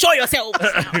it would be show yourself.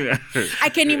 I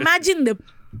can imagine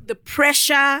the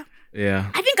pressure.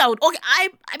 Yeah. I think I would. Okay.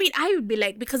 I mean, I would be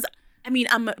like, because I mean,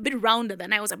 I'm a bit rounder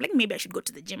than I was. I'm like, maybe I should go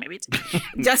to the gym a bit,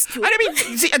 just to. And I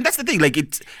mean, see, and that's the thing. Like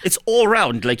it's all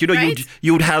round. Like Right?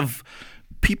 you would have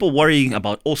people worrying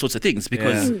about all sorts of things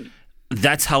because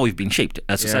that's how we've been shaped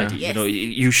as society. Yes. You know,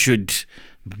 you should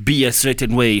be a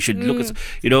certain way. You should look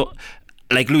at.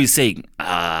 Like Lou is saying,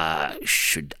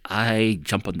 should I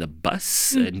jump on the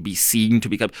bus and be seen to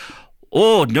become?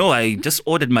 Oh no! I just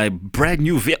ordered my brand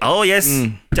new vehicle. Oh yes,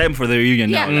 time for the reunion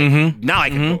Yeah. now. Like, now I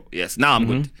can go. Yes, now I'm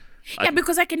good. Yeah,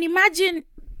 because I can imagine.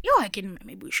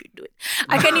 Maybe we should do it.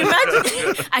 I can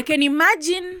imagine. I can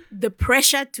imagine the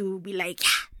pressure to be like,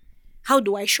 how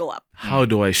do I show up? How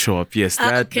do I show up? Yes,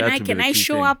 that Can that I would be the key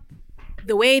show thing. up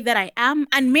the way that I am,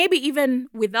 and maybe even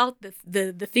without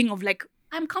the thing of like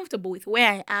I'm comfortable with where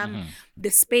I am, the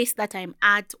space that I'm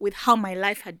at, with how my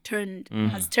life has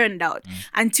turned out.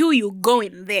 Until you go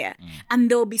in there,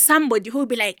 and there'll be somebody who'll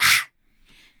be like,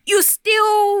 you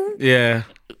still, Yeah.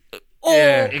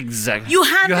 or Exactly. you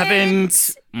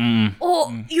haven't.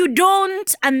 Or you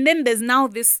don't, and then there's now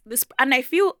this, and I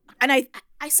feel, and I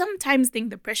sometimes think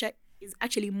the pressure is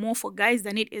actually more for guys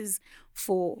than it is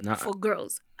for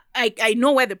girls. I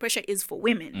know where the pressure is for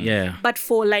women, Yeah. but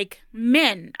for like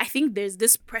men, I think there's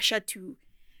this pressure to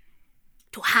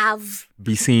have,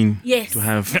 Be seen. yes, To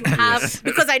have. have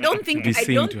because I don't think Be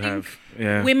seen to have.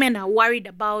 Yeah. women are worried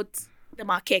about the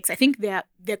marquettes. I think their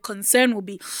concern will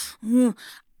be, I'm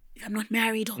not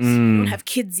married, or I don't have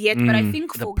kids yet. But I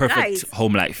think The for perfect guys,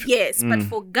 home life. yes, but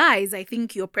for guys, I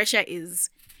think your pressure is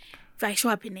if I show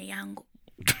up in a Yango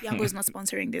is not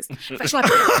sponsoring this. If I show up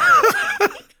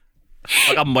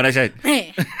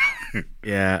Hey.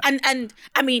 Yeah. and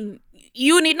I mean,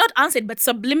 you need not answer it, but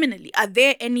subliminally, are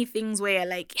there any things where you're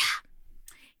like,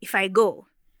 if I go,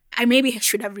 I maybe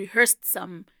should have rehearsed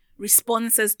some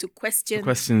responses to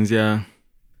questions Yeah.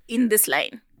 in this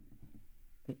line?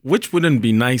 Which wouldn't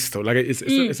be nice though. Like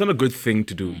it's not a good thing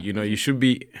to do. You know, you should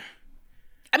be.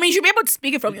 I mean, you should be able to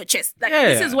speak it from your chest. Like, Yeah.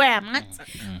 this is where I'm at.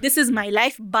 This is my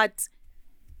life. But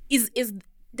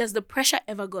does the pressure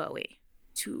ever go away?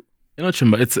 To You know,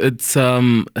 Chimba, it's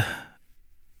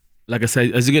like I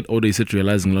said, as you get older, you start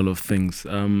realizing a lot of things.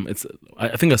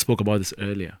 I think I spoke about this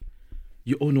earlier.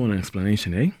 You all know an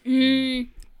explanation, eh?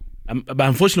 But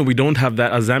unfortunately, we don't have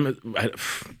that.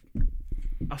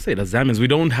 I'll say it as Zambians, we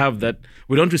don't have that.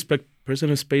 We don't respect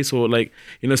personal space, or like,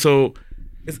 you know. So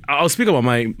I'll speak about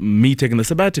me taking the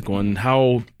sabbatical and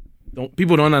how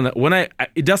people don't. When it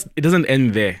doesn't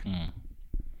end there.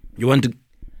 You want to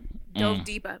delve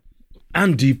deeper.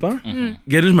 and deeper,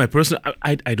 get into my personal.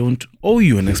 I don't owe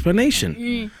you an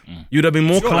explanation. You'd have been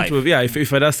more comfortable,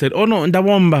 if I just said, "Oh no,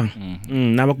 ndawomba,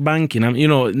 nawak banking," you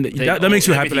know, that makes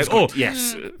you happy. Like, good.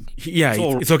 Yes,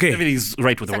 it's okay. Everything's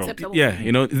right with the world. Acceptable. Yeah,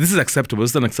 you know, this is acceptable.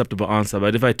 It's an acceptable answer.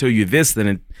 But if I tell you this,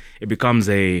 then it becomes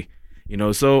a, you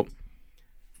know. So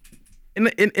in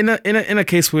a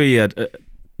case where you had a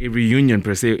reunion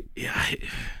per se,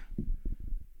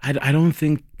 I don't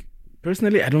think.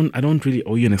 Personally, I don't really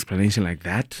owe you an explanation like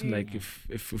that. Like if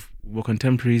we're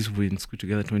contemporaries, we're in school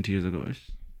together 20 years ago.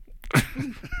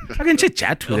 I can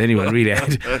chat with anyone really. I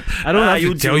don't have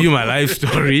to tell you my life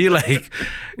story. Like,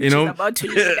 you know, Which is about to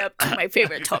lead up to my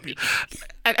favorite topic.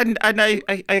 And I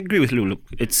agree with Lulu.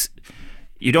 It's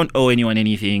you don't owe anyone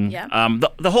anything. Yeah.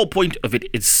 The whole point of it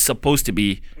is supposed to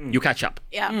be you catch up.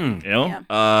 Yeah. You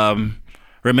know,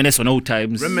 reminisce on old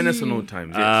times. yes.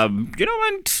 You know,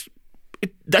 and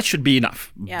that should be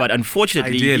enough. Yeah. But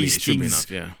unfortunately, Ideally, these it should be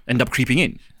things enough, end up creeping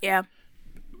in. Yeah.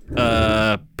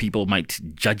 People might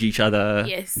judge each other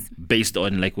Yes. based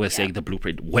on, like we're saying, the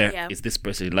blueprint. Where is this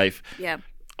person in life? Yeah.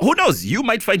 Who knows? You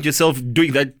might find yourself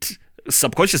doing that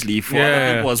subconsciously for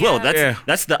other people as well.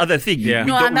 That's the other thing. Yeah.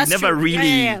 No, We and that's never true.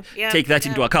 really take that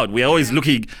into account. We're always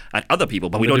looking at other people,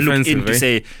 but we don't look in to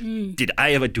say, did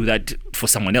I ever do that for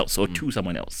someone else or to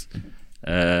someone else?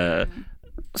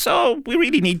 So we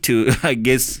really need to, I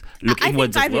guess, look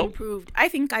inwards as well. I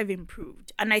think I've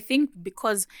improved. And I think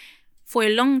because for a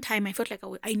long time, I felt like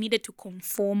I needed to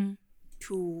conform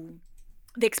to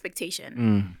the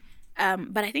expectation.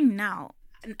 But I think now,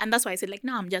 and that's why I said, like,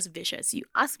 now I'm just vicious. You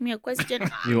ask me a question,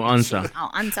 You answer.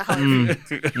 I'll answer how I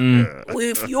feel.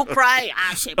 If you cry,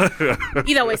 shit.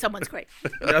 Either way, someone's crying.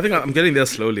 Yeah, I think I'm getting there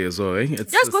slowly as well.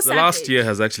 Just go the last savage. year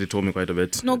has actually taught me quite a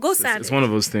bit. No, go It's savage. one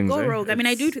of those things. Go rogue. I mean,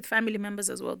 I do it with family members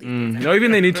as well. These days. No,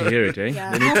 even they need to hear it, eh?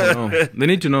 Yeah. They need to know. They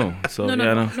need to know. So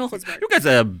No, husband. You guys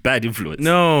are a bad influence.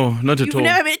 No, not at You've all.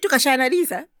 never been to Kachihande,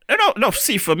 Lisa? No.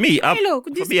 See, for me, I've taken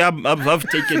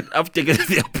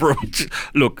the approach.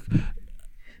 Look,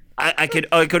 I could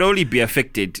only be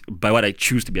affected by what I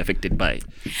choose to be affected by.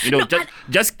 You know,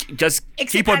 just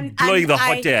keep on blowing the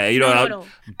hot air. You know, No.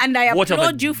 And I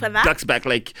applaud you for that. Ducks back,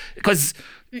 like, because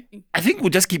I think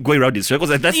we'll just keep going around in circles.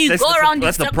 And that's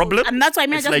the problem. And that's why I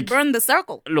It's just like, burn the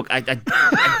circle. Look, I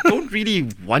don't really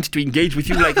want to engage with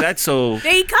you like that. So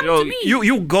They come to me.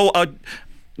 You go out.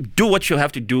 Do what you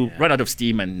have to do, run out of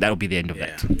steam, and that'll be the end of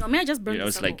that. No, may I just burn You know, the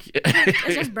it's circle? like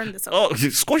Let's just burn the circle. oh,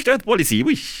 scorched earth policy.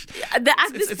 Wish At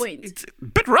this point. it's a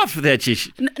bit rough there, Chish.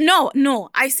 No.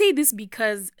 I say this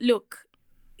because, look,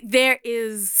 there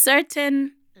is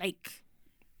certain, like,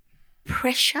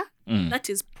 pressure that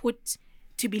is put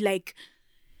to be like,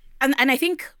 and I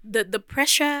think the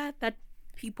pressure that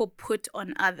people put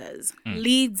on others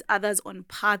leads others on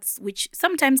paths which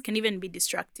sometimes can even be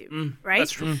destructive, right?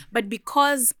 That's true. But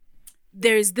because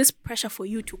there is this pressure for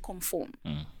you to conform,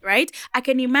 right? I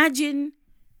can imagine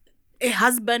a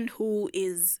husband who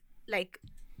is like,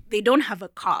 they don't have a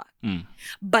car,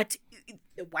 but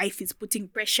the wife is putting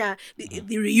pressure,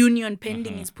 the reunion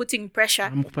pending is putting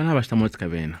pressure.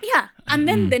 Yeah. And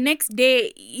then the next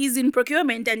day he's in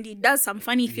procurement and he does some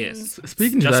funny things.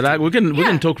 Speaking to that, we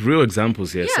can talk real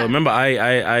examples here. So Yeah. remember,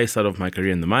 I started off my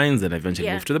career in the mines, and I eventually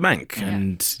moved to the bank.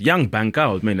 And young banker,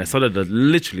 I started at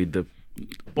literally the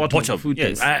bottom of the food chain.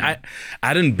 yes. I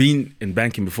hadn't been in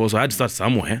banking before, so I had to start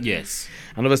somewhere. Yes.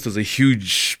 And obviously, it was a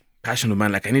huge passion of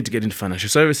mine. Like, I need to get into financial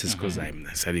services because I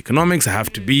study economics. I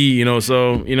have to be,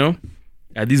 so,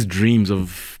 I had these dreams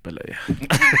of, but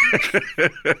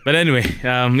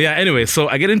anyway, so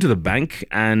I get into the bank,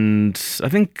 and I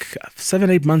think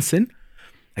 7-8 months in,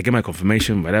 I get my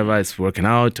confirmation, whatever, it's working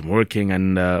out, I'm working.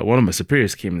 And one of my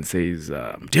superiors came and says, do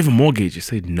you have a mortgage? I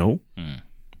said, no.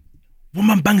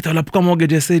 Woman bank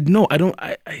mortgage. I said, no, I don't.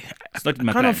 It's not in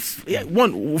my kind plans. of,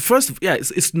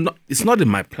 it's not in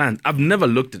my plans. I've never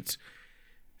looked at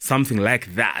something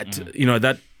like that, at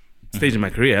that stage in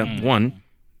my career. One.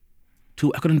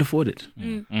 Two, I couldn't afford it.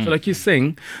 So like you're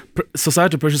saying,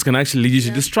 societal pressures can actually lead you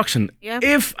to destruction. Yep.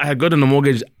 If I had gotten a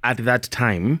mortgage at that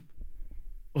time,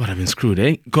 I would have been screwed,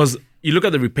 eh? Because you look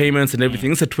at the repayments and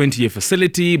everything, it's a 20-year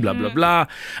facility, blah, blah, blah.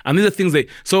 And these are things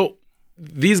so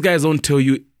these guys don't tell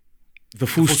you the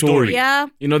full story. Yeah.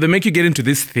 They make you get into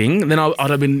this thing, then I would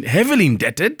have been heavily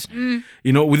indebted.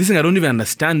 With this thing, I don't even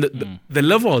understand. The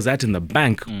level I was at in the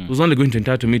bank was only going to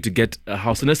entitle me to get a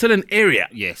house in a certain area.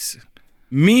 Yes.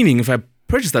 Meaning, if I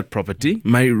purchased that property,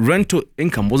 my rental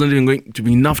income wasn't even going to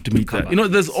be enough to meet that.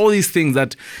 There's all these things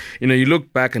that, you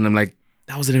look back and I'm like,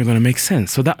 that wasn't even going to make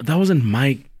sense. So that wasn't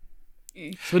my...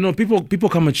 So no, people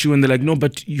come at you and they're like, no,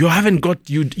 but you haven't got,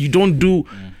 you don't do...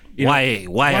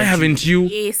 Why haven't you?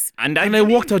 Yes. And I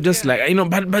walked out just like,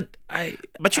 but I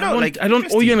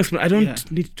don't owe you an explanation. I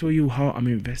don't need to tell you how I'm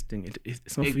investing.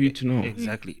 It's not for you to know.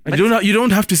 Exactly. You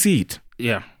don't have to see it.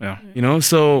 Yeah.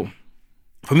 So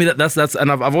for me that's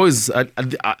and I've always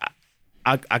I've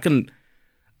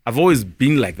always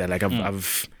been like that. Like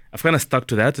I've kind of stuck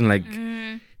to that and like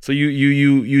so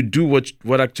you do what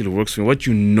actually works for you, what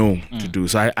you know to do.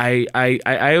 So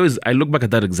I always look back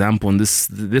at that example and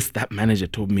that manager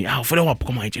told me, follow up,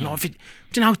 come on, if you want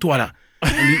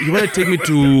to take me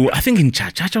to, I think in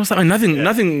Chacha or something,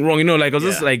 nothing wrong, like I was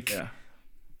just like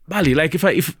Bali, like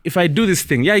if I do this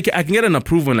thing, I can get an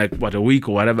approval in like a week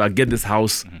or whatever, I get this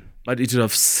house, but it would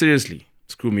have seriously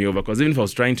screwed me over because even if I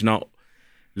was trying to now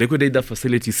liquidate that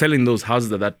facility, selling those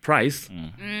houses at that price,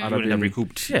 I would have been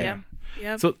recouped. Yeah.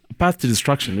 Yep. So path to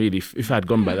destruction, really, if I had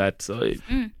gone by that. So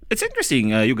it's interesting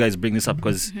you guys bring this up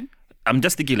because I'm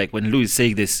just thinking like when Lou is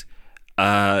saying this,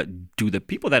 do the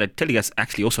people that are telling us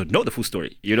actually also know the full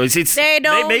story? It's they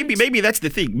don't. Maybe that's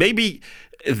the thing. Maybe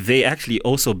they actually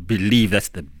also believe that's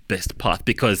the best path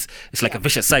because it's like a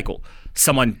vicious cycle.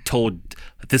 Someone told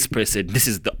this person this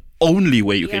is the only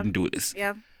way you can do this.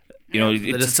 Yeah.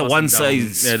 It's a one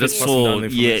size fits all.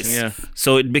 Yes. Yeah.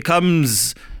 So it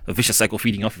becomes a vicious cycle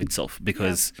feeding off of itself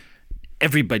because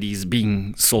everybody's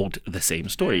being sold the same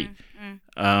story.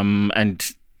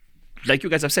 And like you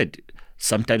guys have said,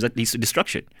 sometimes that leads to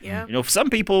destruction. Yeah. For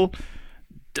some people,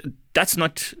 that's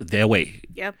not their way.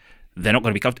 Yep. They're not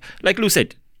going to be comfortable. Like Lou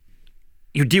said,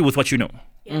 you deal with what you know.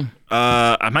 Yeah.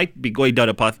 I might be going down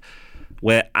a path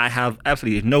where I have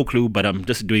absolutely no clue, but I'm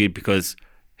just doing it because,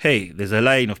 hey, there's a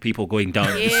line of people going down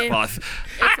this path.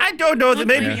 I don't know.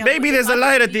 Maybe there's a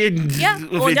line at the end. Yeah,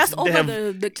 of or it. just They over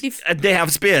have- the cliff. they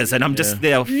have spears, and I'm just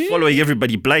there following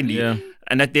everybody blindly. Yeah.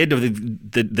 And at the end of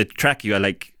the track, you are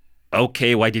like,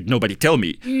 okay, why did nobody tell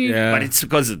me? Yeah. But it's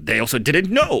because they also didn't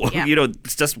know. Yeah.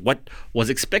 It's just what was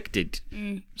expected.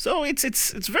 So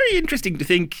it's very interesting to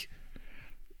think.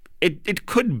 It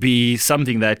could be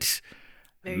something that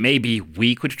maybe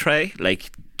we could try,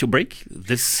 like to break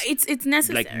this. It's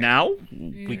necessary. Like now,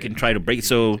 we can try to break it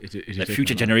so It that take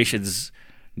future a lot. generations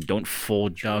don't fall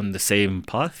down the same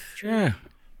path. Yeah.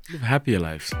 Live happier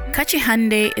lives.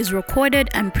 Kachihande is recorded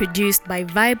and produced by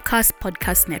Vibecast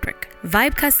Podcast Network.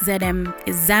 Vibecast ZM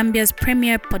is Zambia's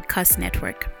premier podcast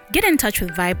network. Get in touch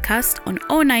with Vibecast on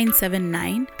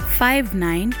 0979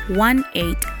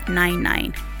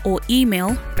 591899 or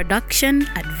email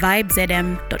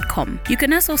production@vibezm.com. You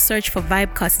can also search for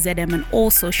Vibecast ZM on all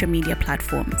social media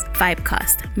platforms.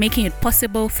 Vibecast, making it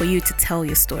possible for you to tell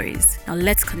your stories. Now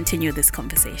let's continue this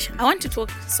conversation. I want to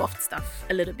talk soft stuff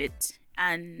a little bit.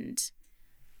 And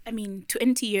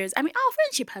 20 years. Our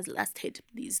friendship has lasted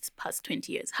these past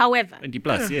 20 years. However, 20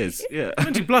 plus years. Yeah.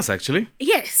 20 plus, actually.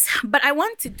 yes, but I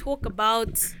want to talk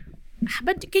about.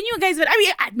 But can you guys?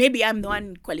 Maybe I'm the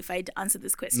one qualified to answer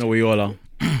this question. No, we all are.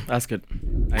 Ask it.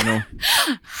 I know.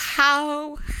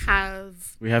 How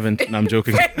have We haven't. No, I'm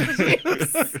joking.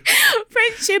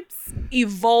 friendships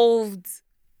evolved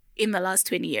in the last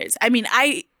 20 years?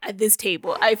 At this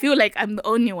table, I feel like I'm the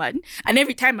only one. And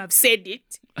every time I've said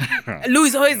it, Lou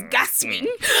is always gasping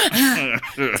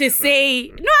to say,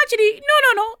 no.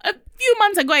 A few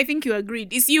months ago, I think you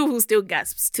agreed. It's you who still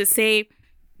gasps to say,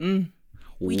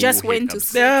 we just went to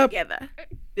school together.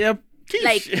 Yep.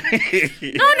 Like,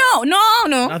 no.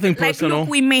 Nothing personal. Look,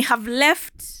 we may have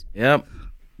left Yep.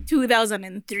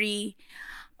 2003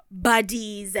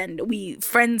 buddies and we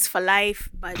friends for life,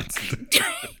 but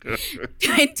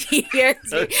 20 years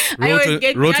I always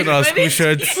get Wrote on judged our for school this.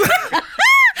 shirts.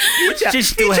 She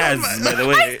still has, by the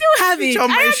way. I still have it. on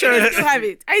my I actually shirt. still have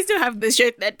it. I still have the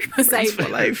shirt that people sign for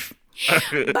life.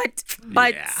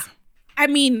 But Yeah. I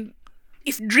mean,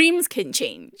 if dreams can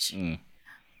change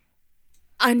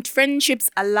and friendships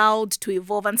allowed to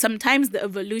evolve, and sometimes the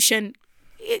evolution,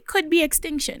 it could be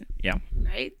extinction, Yeah.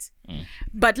 right?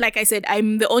 But like I said,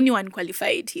 I'm the only one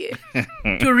qualified here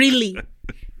to really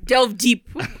delve deep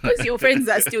because your friends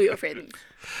are still your friends.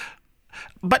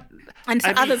 But And so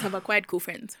others have acquired cool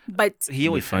friends. But he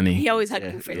always Funny. he always had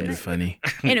cool friends. It's funny.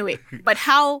 Anyway, but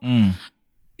how,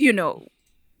 you know,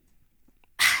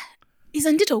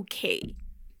 isn't it okay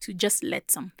to just let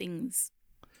some things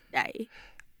die?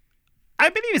 I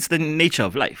believe it's the nature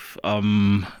of life.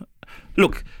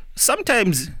 Look,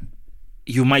 sometimes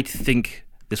you might think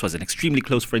this was an extremely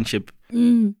close friendship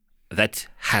that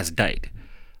has died,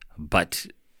 but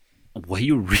were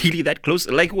you really that close?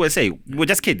 Like we say, we were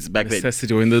just kids back then.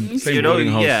 Necessity. We're in the same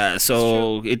boarding house. Yeah.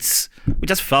 So we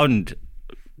just found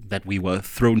that we were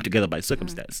thrown together by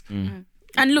circumstance.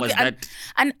 And look, Was that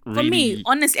and for me, really-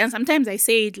 honestly, and sometimes I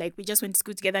say it like we just went to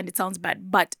school together and it sounds bad,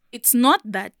 but it's not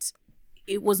that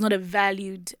it was not a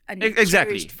valued and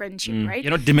Exactly. cherished friendship, right?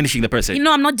 You're not diminishing the person. You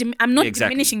know, I'm not Exactly.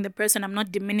 diminishing the person. I'm not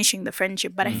diminishing the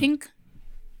friendship. But I think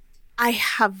I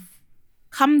have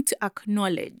come to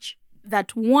acknowledge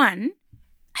that one,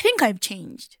 I think I've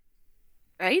changed,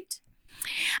 right?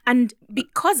 And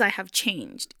because I have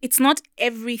changed, it's not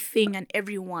everything and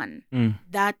everyone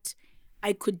that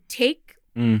I could take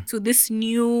to this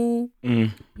new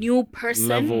person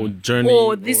Level, journey,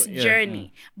 or this or- yeah,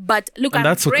 journey. But look, And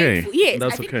I'm that's okay. grateful. Yes,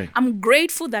 That's I think okay. I'm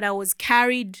grateful that I was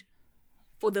carried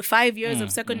for the 5 years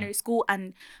of secondary school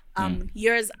and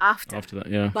years after. After that,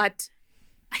 yeah. But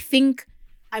I think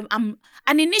I'm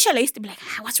and initially I used to be like,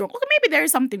 what's wrong? Okay, maybe there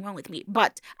is something wrong with me.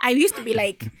 But I used to be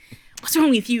like, what's wrong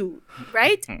with you?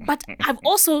 Right? But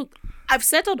I've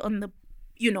settled on the,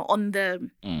 on the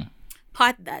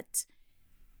part that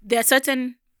there are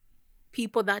certain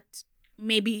people that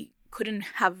maybe couldn't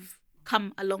have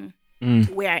come along to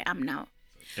where I am now.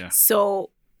 Yeah. So,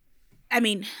 I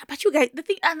mean, but you guys, the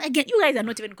thing, and again, you guys are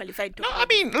not even qualified to. No, I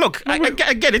mean, look,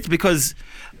 I get it because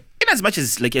in as much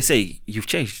as, like I say, you've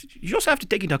changed, you also have to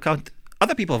take into account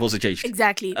other people have also changed.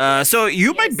 Exactly. So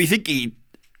you might be thinking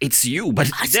it's you, but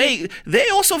they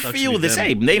also feel actually the them.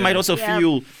 same. They might also Yeah.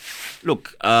 feel,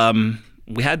 look,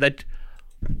 we had that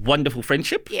wonderful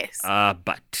friendship. Yes.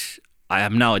 But I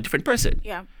am now a different person.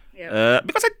 Yeah. Yeah.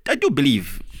 Because I do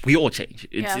believe we all change.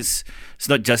 Yeah. It's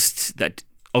not just that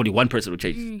only one person will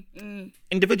change.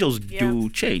 Individuals do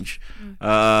change.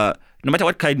 No matter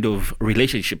what kind of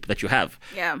relationship that you have,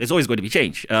 Yeah. there's always going to be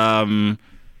change.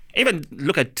 Even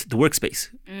look at the workspace.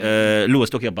 Lou was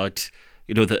talking about,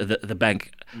 the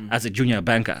bank as a junior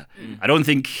banker. I don't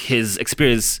think his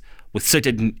experience with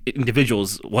certain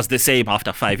individuals was the same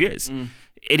after 5 years.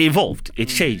 It evolved. It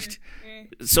changed.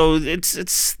 So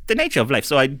it's the nature of life.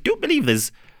 So I do believe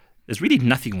there's really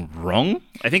nothing wrong.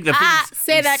 I think the thing is,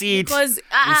 say we that see it, because,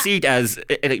 we see it as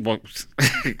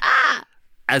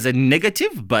as a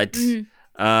negative, but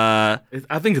I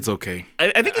think it's okay.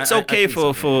 I think it's I okay think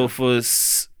it's for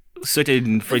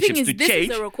certain The thing friendships is, to this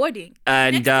change. is a recording.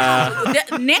 And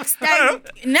Next time,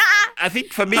 I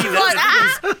think for me, God,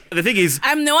 the thing is,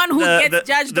 I'm the one who gets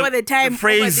judged all the time The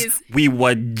phrase over this. "we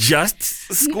were just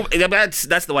school,"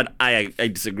 that's the one I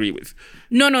disagree with.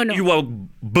 No. You were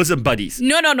bosom buddies.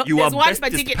 No. You There's are one bestest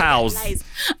particular pals. lies.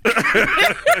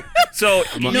 So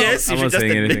not- yes, I'm you not should just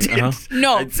saying admit anything. it.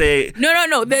 No. I'd say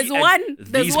No. There's and one.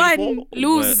 these people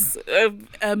Lou's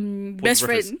best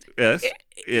reference- friend.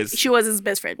 Yes. She was his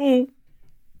best friend.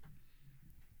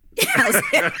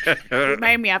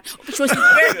 Remind me of. She was his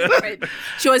very good friend.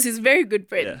 She was his very good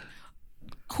friend. Yeah.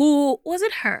 Who was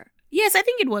it? Her? Yes, I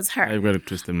think it was her. I got it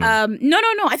twisted, man. No.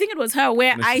 I think it was her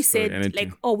where Let's I just said say anything.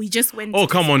 like, oh, we just went. Oh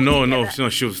to come on, school no, together.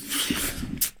 she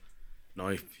was. No,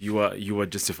 if you were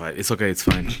justified. It's okay. It's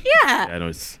fine. Yeah. I know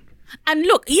it's. And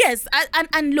look, yes,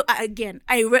 and look again.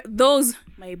 Those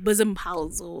my bosom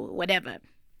pals or whatever.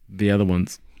 The other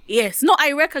ones. Yes, no,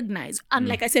 I recognize, and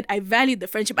like I said, I value the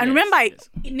friendship. And remember,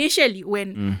 initially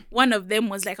when one of them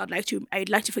was like, I'd like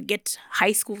to forget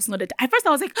high school. It's not at first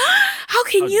I was like, how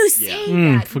can you say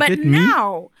that? But forget me?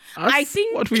 now I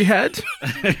think what we had.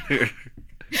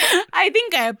 I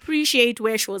think I appreciate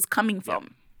where she was coming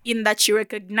from, in that she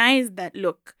recognized that,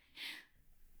 look,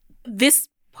 this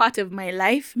part of my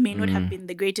life may not have been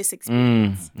the greatest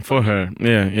experience, For her,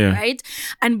 yeah. right?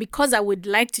 And because I would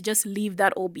like to just leave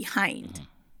that all behind,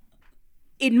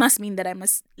 it must mean that I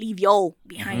must leave y'all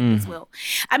behind as well.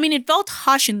 I mean, it felt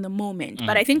harsh in the moment,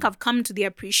 but I think I've come to the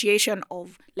appreciation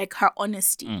of like her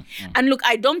honesty. And look,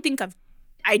 I don't think I've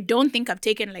I don't think I've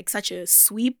taken like such a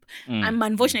sweep. I'm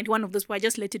unfortunately one of those where I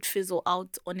just let it fizzle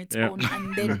out on its own,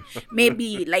 and then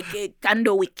maybe like a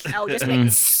candle wick, I'll just like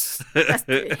just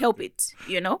help it,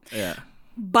 Yeah.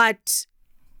 But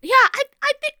yeah,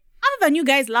 I think other than you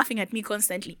guys laughing at me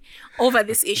constantly over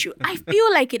this issue, I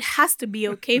feel like it has to be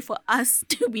okay for us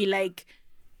to be like,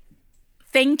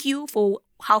 thank you for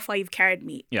how far you've carried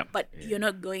me. Yeah. But you're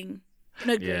not going. You're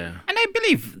not going. Yeah. And I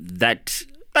believe that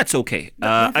that's okay.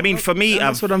 I mean, for me,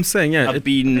 That's what I'm saying. Yeah, I've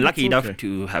been lucky enough okay.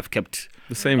 to have kept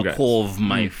The same a guys. core of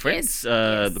my friends,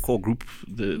 the core group,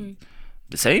 the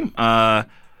same.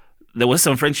 There were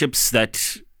some friendships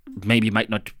that maybe might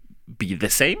not be the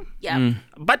same. Yeah.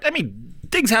 But I mean,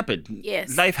 things happen.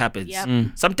 Yes. Life happens. Yeah.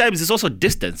 Sometimes it's also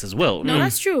distance as well. No,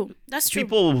 that's true. That's true.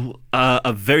 People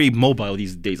are very mobile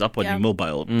these days, upwardly Yeah.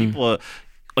 mobile. People are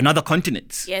on other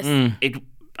continents. Yes.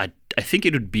 I think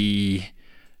it would be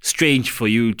strange for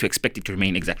you to expect it to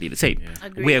remain exactly the same.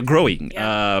 Agreed. We are growing.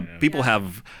 Yeah. People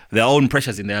have their own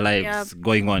pressures in their lives Yeah.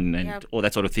 going on and Yeah. all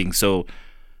that sort of thing. So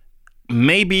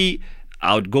maybe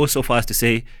I would go so far as to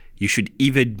say you should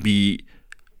even be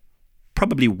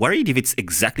probably worried if it's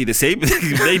exactly the same.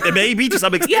 Maybe to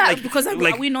some extent. Yeah, like, because are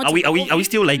like, we not are we evolving?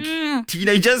 still like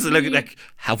teenagers? Like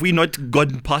have we not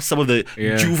gone past some of the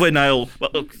Yeah. juvenile?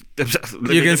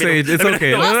 You can say it. It's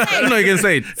okay. No, you can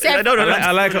say it. No,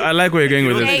 I like where you're going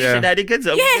with this. Yeah. shenanigans.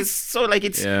 Yes. So like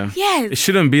it's Yeah. Yes. It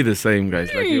shouldn't be the same,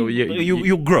 guys. Like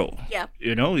you grow. Yeah.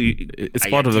 You know, It's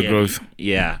part of the growth.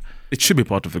 Yeah. It should be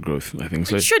part of the growth, I think.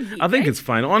 So It should be, I think right? it's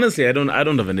fine. Honestly, I don't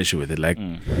have an issue with it. Like,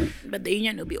 But the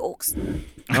union will be orcs.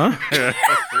 huh?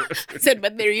 I said,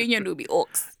 but the reunion will be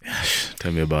orcs.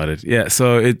 Tell me about it. Yeah.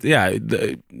 So yeah,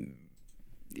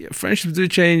 friendships do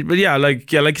change, but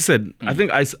like you said, I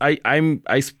think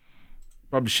I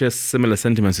probably share similar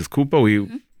sentiments as Cooper. We've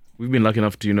been lucky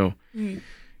enough to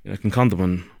I can count them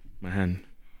on my hand.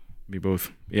 We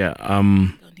both. Yeah. I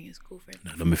don't think it's cool for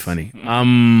Don't be funny.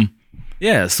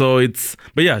 Yeah, so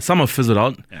some have fizzled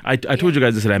out. Yeah. I told you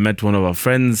guys this, that I met one of our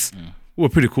friends who were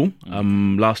pretty cool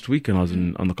last week, and I was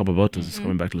on the couple of boats, just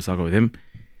coming back to Lusaka with him.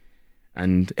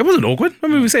 And it wasn't awkward. I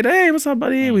mean, we said, hey, what's up,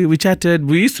 buddy? We chatted.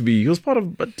 He was part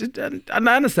of, and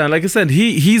I understand. Like I said,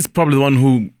 he's probably the one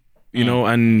who,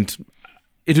 and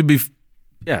it would be,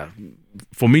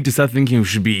 for me to start thinking we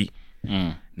should be,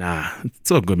 nah, it's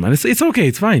all good, man. It's okay,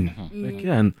 it's fine. Like,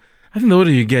 and I think the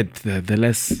older you get, the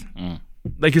less...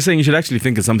 Like you're saying, you should actually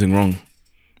think of something wrong.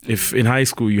 If in high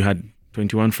school you had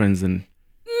 21 friends and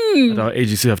at our age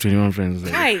you still have 21 friends,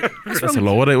 like, Right. that's a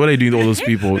lot. What are you doing to all those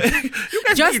people? You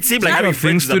guys Just- make it seem like Having having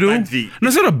things friends to is a do. bad thing. No,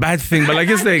 it's not a bad thing, but like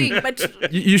you're saying,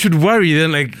 But you should worry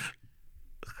then. Like,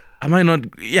 am I not?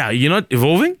 Yeah, you're not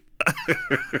evolving.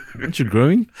 Aren't you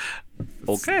growing?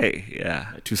 Okay. Yeah.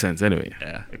 2 cents anyway.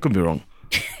 Yeah. It could be wrong.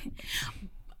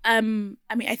 I mean,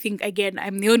 I think again,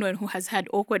 I'm the only one who has had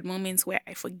awkward moments where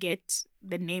I forget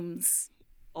the names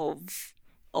of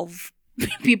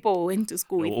people who went to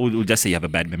school with. We'll just say you have a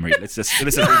bad memory. Let's just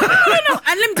listen. No,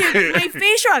 and let me tell you, my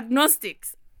facial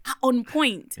agnostics are on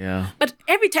point. Yeah. But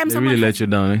every time They someone really let you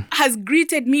down, eh? has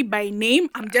greeted me by name,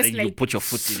 I'm just And like, you put your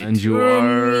foot in it. And you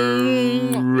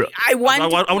are. I want. I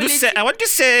want pull to it-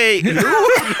 say,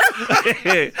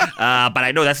 but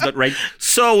I know that's not right.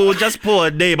 So we'll just pull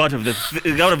a name out of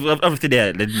the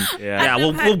there. Yeah,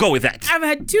 we'll go with that. I've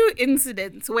had 2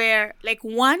 incidents where, like,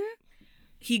 one,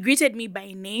 he greeted me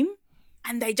by name,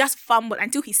 and I just fumbled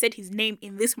until he said his name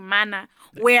in this manner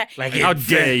where, Like, How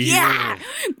dare you? yeah,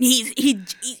 he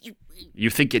You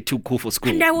think you're too cool for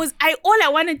school. and all I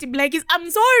wanted to be like is, I'm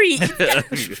sorry.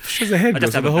 She's a head I girl,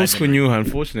 just so have the a whole bad school knew her,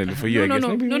 unfortunately, for you, No, I guess.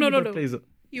 no, Maybe no, that no. plays a-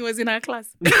 He was in our class.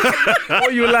 Oh,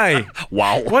 you lie.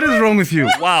 Wow. What is wrong with you?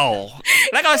 Wow.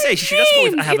 Like I was saying, she should just go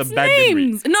with I have a It's bad memory.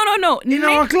 names. No. In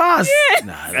our class?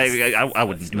 Nah, I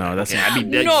wouldn't do No, that. that's Okay, not- I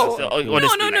mean, that's No. just,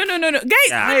 honestly, No. Guys,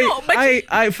 Yeah. no.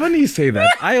 But Funny you say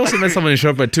that. I also met someone in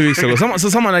Shopper 2 weeks ago.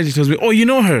 Someone actually tells me, oh, you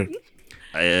know her.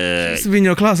 She used to be in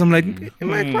your class. I'm like, in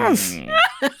my class. And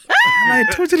I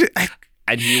totally...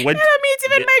 and he went tell me it's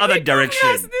even the my other grade direction.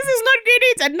 class. This is not grade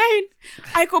 8 and 9.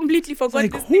 I completely forgot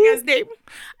like, this who? nigga's name.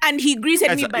 And he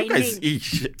greeted me You by guys name.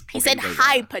 each. He said,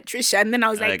 hi, Patricia. And then I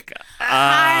was like,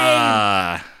 hi.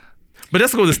 ah. But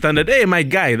that's go the standard. Hey, my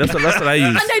guy. That's what I use.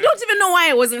 And I don't even know why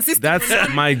I was insisting. That's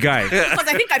my guy. Because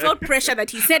I think I felt pressure that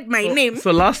he said my name.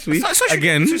 So last week,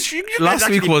 again, you guys last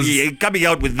week actually was... be coming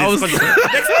out with this. I was-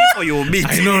 Next people you'll meet.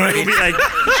 I know, right? You'll be like,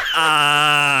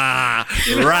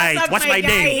 right. up, What's my my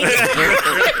name?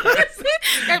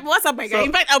 What's up, my guy?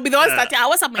 In fact, I'll be the one starting.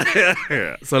 What's up, my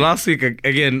guy? So last week,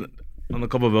 again, on the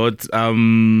couple boat,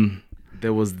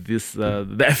 there was this,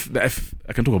 the F,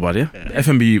 I can talk about it, yeah? The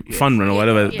FMB fun run or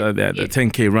whatever, the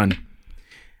 10K run.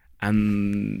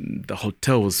 and the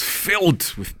hotel was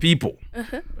filled with people.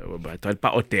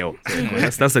 Hotel.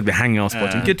 That's like the hangout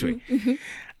spot in Kitwe.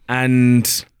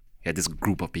 And Yeah, this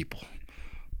group of people.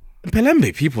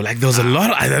 Pelembe people, like there was a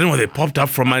lot. I don't know where they popped up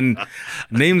from, and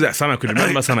names that some I could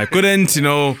remember, some I couldn't. And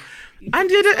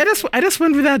I just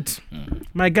went with that.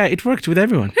 My guy, it worked with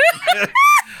everyone.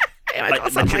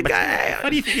 My guy.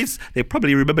 Funny thing is, they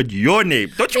probably remembered your name.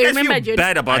 Don't you guys feel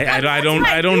bad about that? I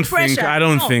don't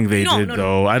think they did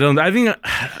though. I think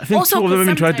Also, two of them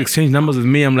even tried to sometimes- exchange numbers with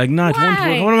me. I'm like, nah, it won't work.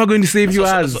 Why? What am I going to save you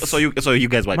as? So you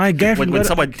guys what? My guy when forgot-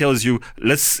 someone tells you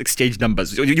let's exchange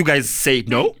numbers, you guys say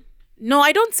no. No,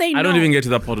 I don't say no. I don't even get to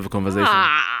that part of the conversation.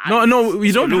 Ah. No,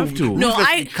 you don't have to. No,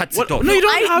 Who cuts it off? No, you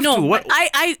don't have to. What?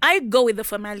 I go with the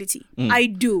formality. I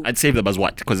do. I'd save them as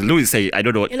what? Because Louis say I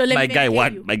don't know. Hello, let My me guy even tell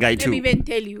one, you. my guy Let me two, even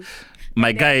tell you.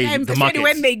 my guy Times, the especially market.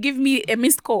 when they give me a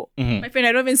missed call, my friend,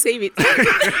 I don't even save it.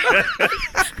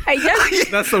 I just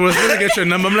That's the worst. When I get your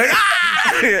number, I'm like,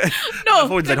 no.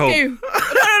 phone's at thank home. you.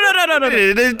 No. When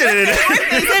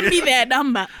they send me their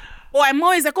number. Or I'm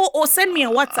always like, send me a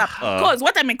WhatsApp. Because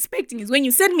what I'm expecting is when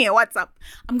you send me a WhatsApp,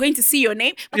 I'm going to see your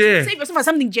name. But Yeah. you save yourself for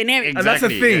something generic. and that's the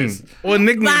Exactly, thing. yes. Or a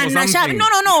nickname or Bana, something. No.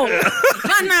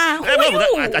 Bana, who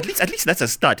Well, are you? at least that's a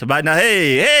start. But now,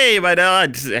 hey, but I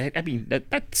mean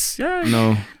that's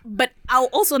No. But I'll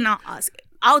also now ask,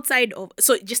 outside of,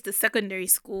 so just the secondary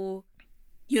school,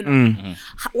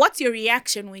 what's your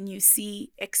reaction when you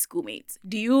see ex-schoolmates?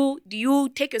 Do you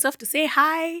take yourself to say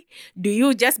hi? Do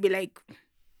you just be like,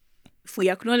 if we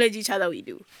acknowledge each other, we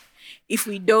do. If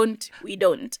we don't, we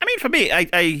don't. I mean, for me,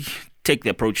 I take the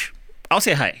approach. I'll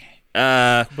say hi.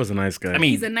 Was a nice guy. I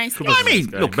mean, He's a nice guy. I mean,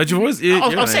 look, but you've always.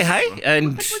 I'll say hi,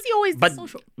 and But was he always but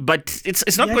social? but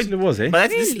it's not He going. actually was, eh?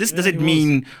 But Really? this doesn't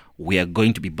mean we are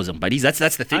going to be bosom buddies. That's the I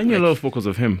thing. knew a like- lot of focus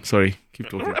of him. Sorry, keep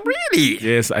talking. Really?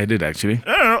 Yes, I did actually.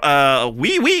 No.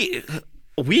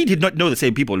 We did not know the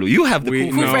same people. You have the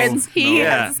cool Cool friends. He no,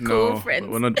 has cool no, friends.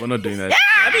 We're not doing that.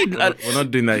 I mean, We're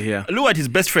not doing that here. Lou and his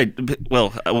best friend.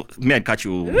 Well, me and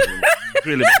Kachu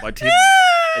grilling about him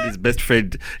and his best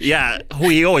friend. Yeah, who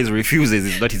he always refuses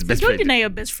is not his best Don't friend. deny your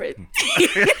best friend.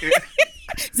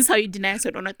 Is this how you deny us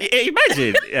or not?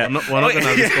 Imagine. Yeah. We're not gonna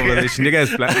have this conversation. You guys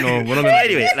plan. No, we're not gonna.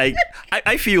 Anyway, like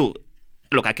I feel.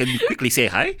 Look, I can quickly say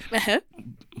hi, Uh-huh.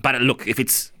 but look, if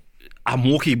it's I'm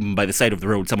walking by the side of the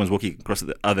road, someone's walking across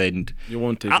the other end. You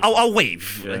won't take. I'll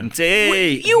wave Yeah. and say,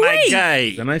 "Hey, You my wave? guy."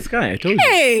 He's a nice guy. I told you.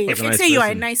 Hey, He's if you say you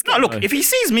are a nice guy. No, look, if he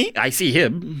sees me, I see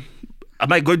him.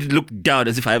 Am I going to look down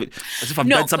as if I've done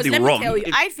 'cause something let me wrong? tell you,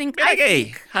 I think, Be like,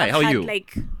 hey, hi, I've how are had, you?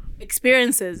 like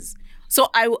experiences. So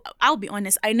I'll be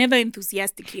honest, I never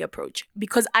enthusiastically approach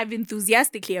because I've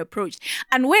enthusiastically approached.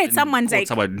 And where someone's Called like,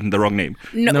 someone the wrong name.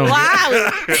 No.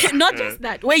 wow, not just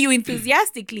that, where you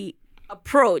enthusiastically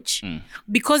approach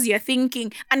because you're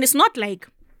thinking, and it's not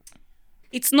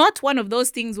one of those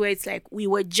things where it's like we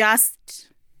were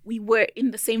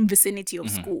in the same vicinity of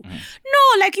school.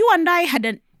 No, like you and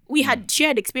I we had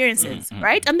shared experiences,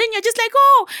 right? And then you're just like,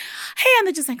 oh, hey, and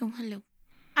they're just like, oh, hello.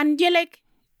 And you're like,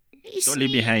 it's Don't leave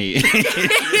me me. hanging.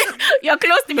 You're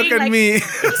close to me. Look at like, me.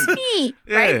 It's me,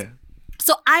 right? Yeah.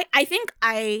 So I think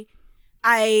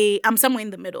I am somewhere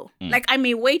in the middle. Like I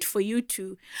may wait for you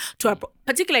to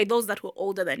particularly those that were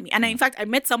older than me. And in fact, I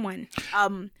met someone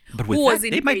But who with was that,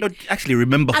 in they might grade- not actually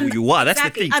remember who And- you are. That's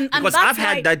exactly. the thing. And Because that's I've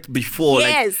had why- that before,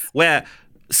 Yes. like, where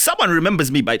someone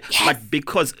remembers me, but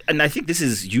because, and I think this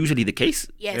is usually the case,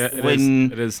 Yes. Yeah. It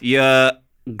when is. you're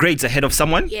grades ahead of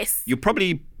someone, Yes. you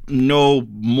probably know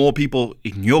more people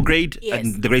in your grade Yes.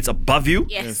 and the grades above you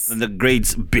Yes. than the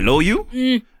grades below you.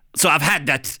 So I've had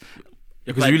that.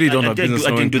 Because you really don't have business.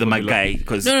 I didn't do the knowing my people guy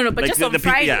because No, but like, just the on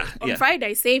people- Friday. yeah. Friday,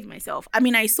 I saved myself. I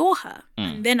mean, I saw her,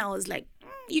 and then I was like,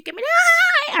 "You can be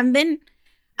hi," and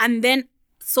then.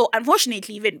 So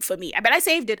unfortunately, even for me, but I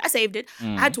saved it. I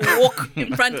had to walk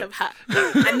in front of her,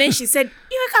 and then she said,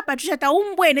 "You wake up, Patricia, and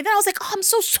then I was like, "Oh, I'm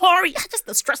so sorry. Just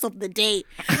the stress of the day."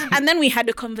 And then we had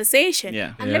a conversation.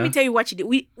 Yeah. And let me tell you what she did.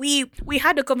 We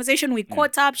had a conversation. We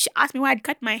caught up. She asked me why I'd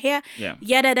cut my hair. Yeah.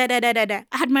 Da.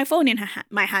 I had my phone in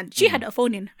my hand. She had a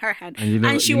phone in her hand, And you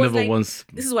never- she you was never like, once-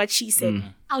 "This is what she said.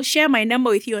 I'll share my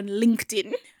number with you on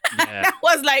LinkedIn." I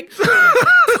was like,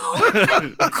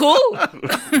 cool.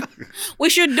 We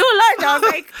should do lunch. I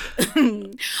was like,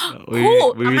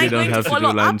 cool. we Am really I don't going have to to do follow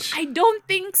up? lunch. I don't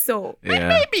think so. Yeah.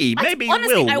 Maybe you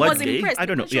Honestly, will I one was day. impressed. I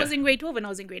don't know. She was in grade 12 and I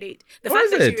was in grade 8. The Oh, fact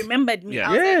is that it? she remembered me, Yeah.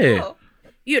 I was Yeah. like,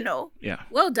 oh, Yeah.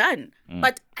 well done.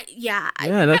 But Yeah,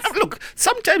 that's Look,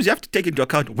 sometimes you have to take into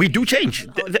account we do change.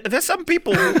 There's some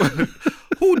people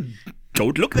who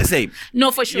don't look the same.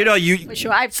 no, for sure. You know, for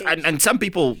sure, I've changed. and some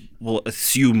people will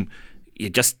assume you're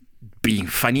just being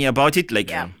funny about it. Like,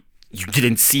 Yeah. you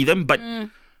didn't see them, but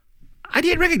I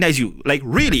didn't recognize you. Like,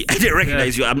 really, I didn't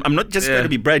recognize you. I'm not just going to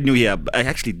be brand new here, but I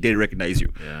actually did recognize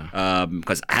you. Yeah.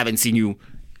 Because I haven't seen you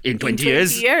in 20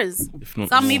 years. If not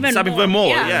Some more. even more.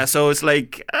 Yeah. So it's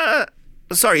like,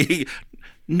 sorry,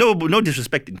 no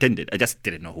disrespect intended. I just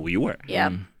didn't know who you were.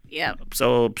 Yeah. Yeah.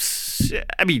 So,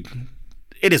 I mean,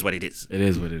 it is what it is. It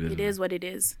is what it is. It is what it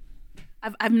is.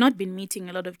 I've not been meeting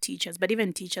a lot of teachers, but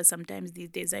even teachers sometimes these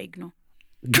days I ignore.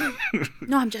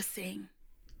 No, I'm just saying.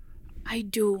 I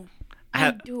do.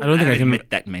 I do. I don't think I haven't can. met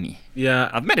that many. Yeah.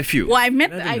 I've met a few. Well, I've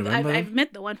met. I don't I've remember.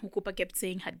 met the one who Cooper kept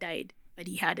saying had died, but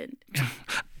he hadn't.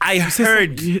 I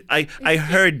heard he. I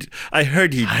heard.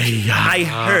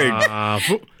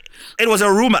 It was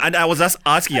a rumor, and I was just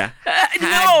asking her.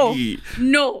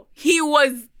 No, he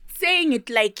was saying it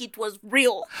like it was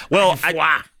real. Well,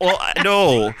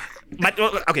 no. But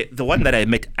okay, the one that I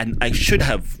met and I should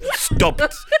have stopped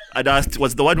and asked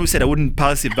was the one who said I wouldn't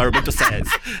pass environmental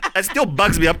science. It still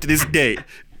bugs me up to this day.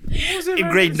 In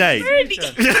grade 9.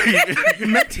 You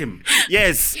met him.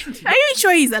 Yes. Are you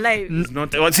sure he's alive?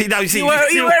 Not. Well, see, now you see. You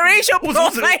were racial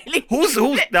profiling. Who's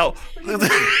now?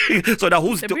 So now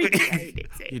who's The doing? British guy, they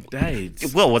say. He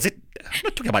died. Well, was it? I'm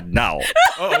not talking about now.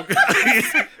 Oh, okay.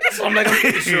 So I'm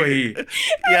pretty sure he.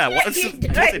 Yeah, was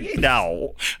it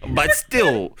now? But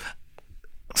still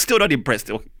not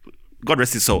impressed. God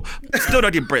rest his soul. Still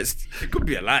not impressed. It could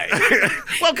be a lie.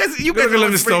 Well, because you guys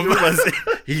Let me stop.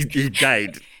 He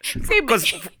died. Say, but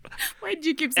why do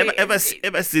you keep saying Ever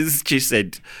since she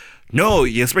said, no,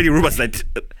 you're spreading rumors that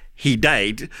he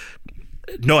died.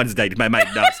 No one's died in my mind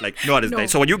now. It's like, no one has died.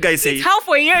 So when you guys say... how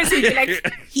for years he'd be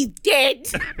like, he's dead.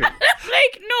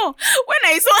 Like, no. When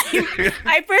I saw him,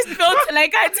 I first felt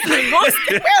like I had to ghost.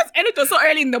 And it was so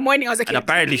early in the morning. I was like, And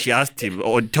apparently she asked him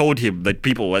or told him that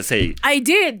people were saying... I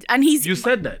did. And he's... You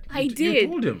said that. I You did.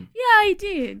 told him. Yeah, I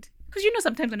did. Because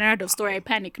sometimes when I heard a story, I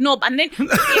panic. No, and then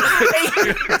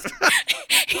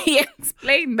he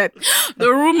explained that the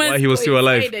rumors... Why he was still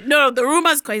alive. coincided. No, the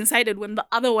rumors coincided when the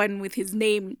other one with his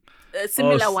name, a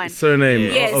similar one. Surname.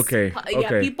 Yes. Oh, okay. Yeah,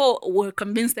 Okay. people were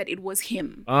convinced that it was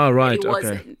him. Ah, right. It Okay.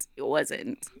 wasn't. It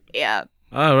wasn't. Yeah.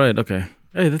 Ah, right. Okay.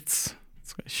 Hey, that's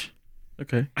gosh.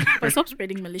 Okay. But stop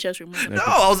spreading malicious rumors. No,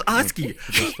 I was asking,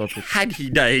 Just stop it. had he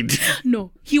died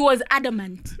No, he was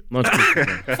adamant Not cool.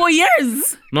 Man. for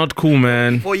years. Not cool,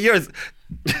 man. for years?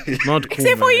 Not cool.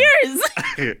 Say for man. years.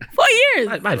 For years.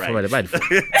 Bad for bad for.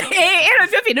 Hey,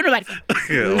 don't know about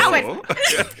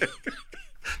it.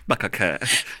 Bakaka.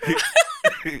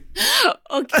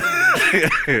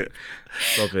 Okay.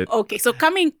 Stop it. Okay. So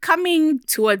coming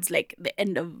towards like the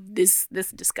end of this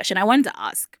discussion, I want to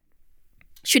ask: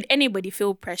 should anybody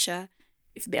feel pressure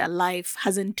if their life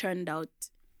hasn't turned out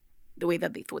the way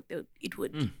that they thought it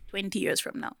would 20 years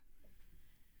from now?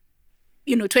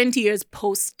 20 years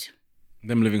post.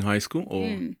 Them living high school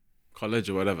or college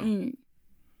or whatever.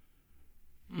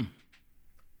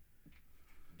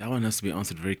 That one has to be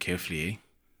answered very carefully, eh?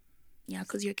 Yeah,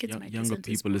 because your kids might Younger listen to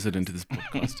this people listening to this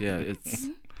podcast. Yeah, it's.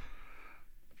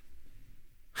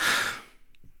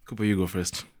 Cooper, you go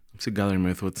first. I'm still gathering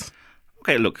my thoughts.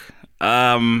 Okay, look.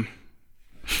 I'd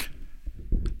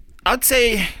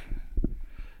say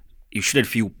you shouldn't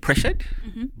feel pressured,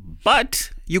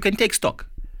 but you can take stock.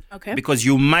 Okay. Because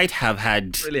you might have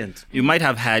had Brilliant. You might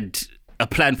have had a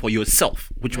plan for yourself,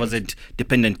 which wasn't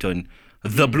dependent on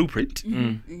the blueprint.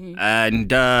 And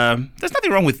there's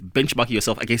nothing wrong with benchmarking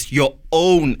yourself against your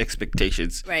own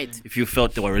expectations. Right. If you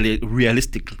felt they were really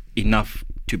realistic enough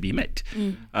to be met.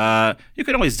 You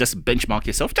can always just benchmark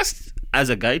yourself just as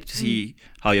a guide to see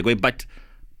how you're going. But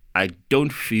I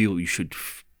don't feel you should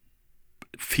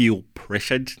feel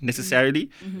pressured necessarily.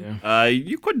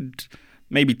 You could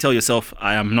maybe tell yourself,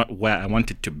 I am not where I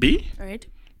wanted to be. Right.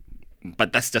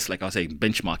 But that's just like I was saying,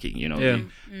 benchmarking, Yeah.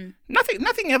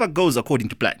 Nothing ever goes according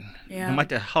to plan, Yeah. no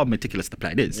matter how meticulous the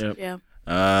plan is. Yeah.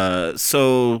 Yeah.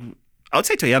 So I would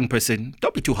say to a young person,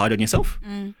 don't be too hard on yourself.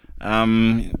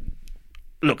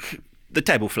 Look, the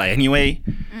time will fly anyway.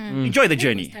 Enjoy the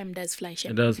journey. Time does fly,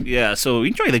 Shem. It does. Yeah, so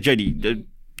enjoy the journey.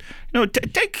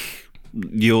 Take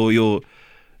your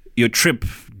trip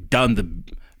down the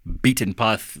beaten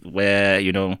path where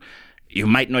you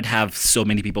might not have so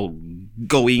many people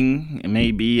going,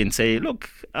 maybe, and say, look,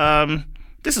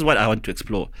 this is what I want to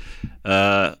explore.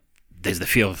 There's the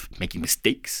fear of making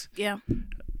mistakes. Yeah.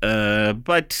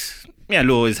 But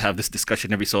we'll always have this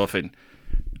discussion every so often.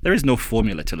 There is no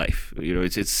formula to life.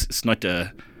 It's not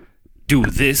a do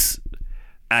this,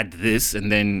 add this,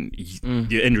 and then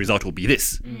the end result will be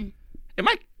this.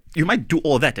 You might do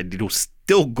all that and it'll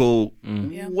still go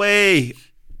way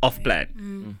off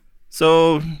plan.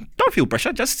 So don't feel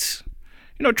pressure. Just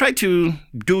try to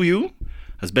do you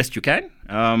as best you can.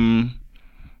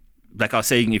 Like I was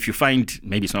saying, if you find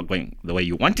maybe it's not going the way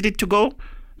you wanted it to go,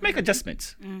 make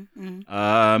adjustments.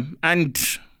 And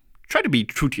try to be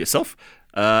true to yourself.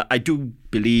 I do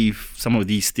believe some of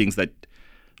these things that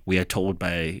we are told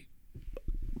by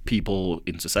people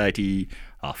in society,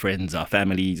 our friends, our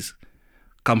families,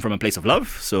 come from a place of love.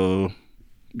 So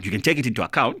you can take it into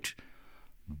account.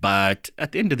 But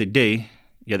at the end of the day,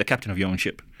 you're the captain of your own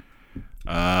ship.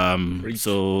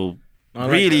 So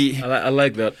really... I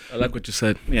like that. I like what you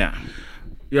said. Yeah.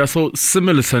 Yeah, so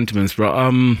similar sentiments,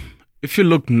 bro. If you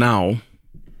look now,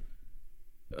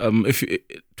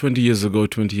 20 years ago,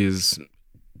 20 years...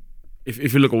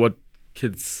 If you look at what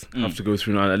kids have to go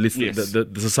through now, at least the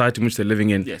society in which they're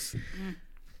living in,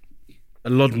 a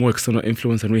lot more external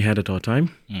influence than we had at our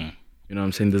time. You know what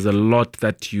I'm saying? There's a lot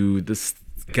that this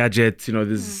gadgets,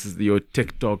 this is your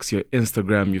TikToks, your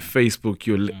Instagram, your Facebook,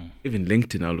 even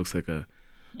LinkedIn now looks like a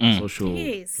social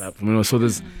platform. So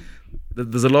there's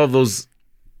a lot of those,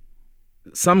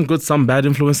 some good, some bad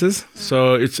influences.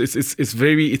 So it's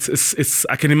very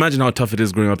I can imagine how tough it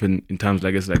is growing up in times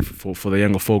like this, like for the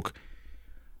younger folk.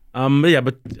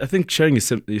 But I think sharing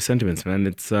your sentiments, man.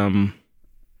 It's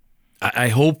I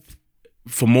hope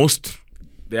for most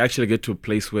they actually get to a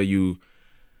place where you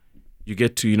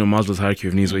get to Maslow's hierarchy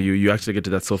of needs, where you actually get to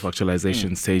that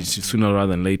self-actualization stage sooner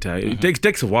rather than later. It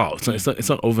takes a while. It's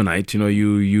not overnight.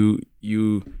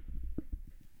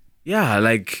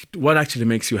 Like what actually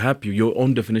makes you happy, your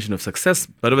own definition of success,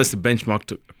 but obviously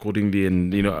benchmarked accordingly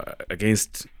and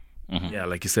against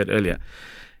like you said earlier.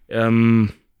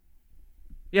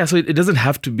 So it doesn't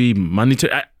have to be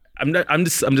monetary. I'm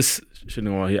just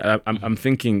shitting on here. I'm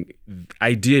thinking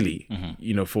ideally,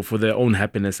 for their own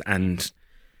happiness, and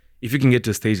if you can get to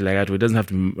a stage like that where it doesn't have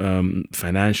to be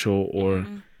financial or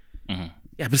but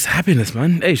it's happiness,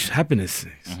 man. Hey, happiness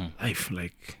is life.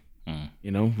 Like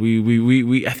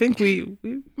we I think we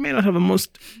may not have the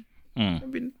most. We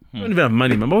don't even have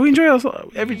money, man, but we enjoy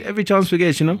ourselves every chance we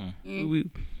get. We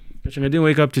didn't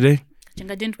wake up today. We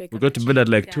got to bed at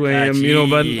like 2 a.m.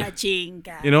 But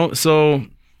so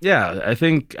I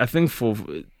think for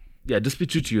just be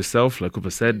true to yourself, like Cooper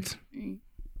said,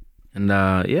 and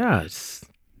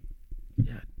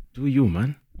do you,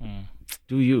 man?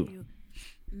 Do you?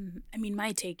 I mean,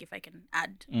 my take, if I can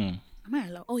add. Am I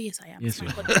allowed? Oh yes, I am. Yes, you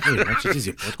are.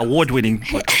 Award-winning.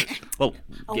 Well,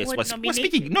 yes, we're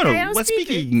speaking. No, we're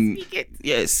speaking. Speak it.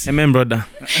 Yes. Amen, brother.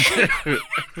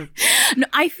 No,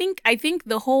 I think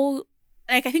the whole,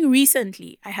 I think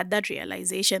recently I had that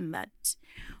realization that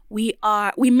we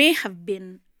may have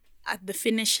been at the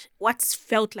finish, what's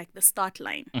felt like the start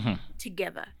line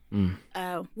together.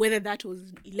 Whether that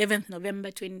was 11th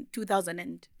November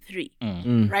 2003,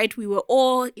 right? We were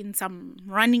all in some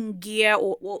running gear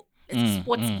or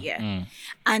sports gear.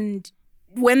 And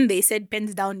when they said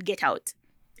pens down, get out,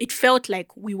 it felt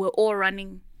like we were all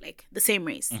running like the same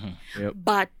race.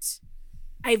 But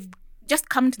I've just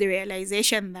come to the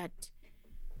realization that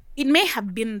it may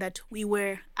have been that we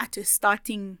were at a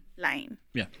starting line,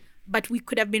 but we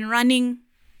could have been running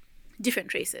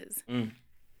different races.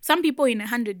 Some people in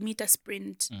 100-meter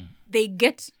sprint, they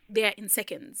get there in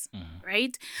seconds,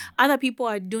 right? Other people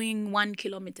are doing 1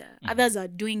 kilometer. Others are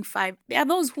doing 5. There are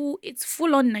those who it's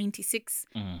full on 96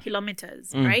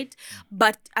 kilometers, right?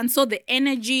 And so the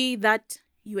energy that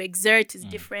you exert is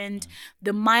different.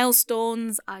 The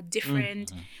milestones are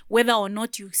different. Whether or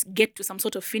not you get to some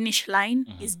sort of finish line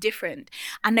is different.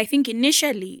 And I think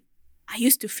initially, I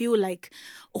used to feel like,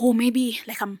 oh, maybe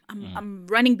like I'm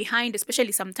running behind,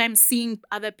 especially sometimes seeing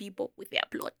other people with their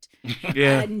plot.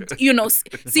 And,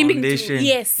 seeming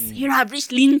to, I've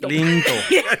reached Linto.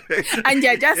 And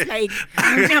you're just like,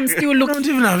 I'm still looking. I don't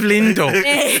even have Linto.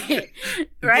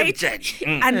 Right?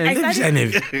 And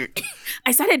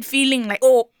I started feeling like,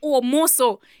 oh, more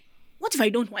so, what if I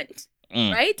don't want?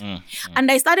 Right?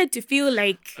 And I started to feel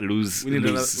like we need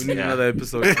another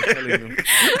episode. I'm telling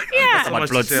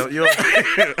you.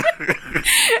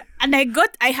 And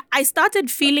I started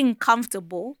feeling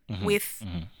comfortable with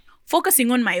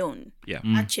focusing on my own.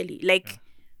 Actually, like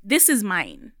this is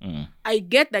mine. I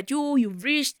get that you've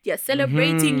reached, you're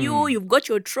celebrating you've got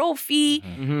your trophy,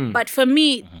 but for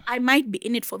me, I might be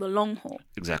in it for the long haul.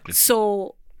 Exactly.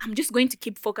 So I'm just going to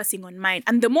keep focusing on mine.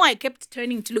 And the more I kept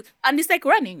turning to look, and it's like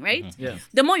running, right?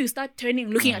 The more you start turning,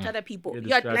 looking at other people,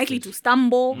 you're likely to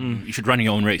stumble. You should run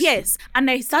your own race. Yes. And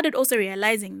I started also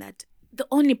realizing that the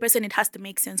only person it has to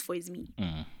make sense for is me.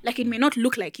 Like it may not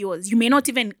look like yours. You may not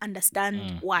even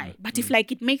understand why. But if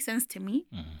like it makes sense to me,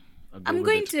 I'm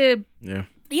going to...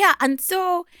 Yeah. And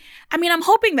so, I mean, I'm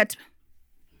hoping that,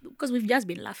 because we've just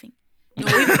been laughing,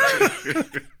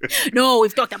 No,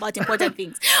 we've talked about important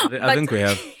things. I think we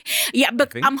have. Yeah,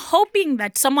 but I'm hoping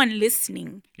that someone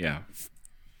listening Yeah.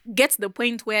 gets the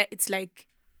point where it's like,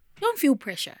 don't feel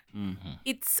pressure.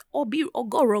 It's or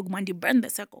go rogue, Monday, burn the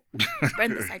cycle.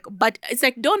 But it's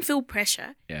like, don't feel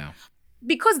pressure. Yeah.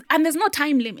 Because, and there's no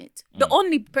time limit. The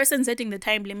only person setting the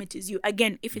time limit is you.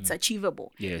 Again, if it's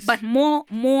achievable. Yes. But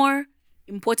more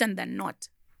important than not,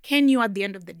 can you at the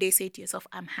end of the day say to yourself,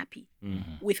 I'm happy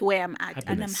with where I'm at.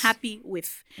 And I'm happy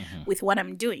with what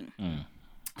I'm doing.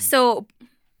 So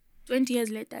 20 years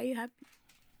later, are you happy?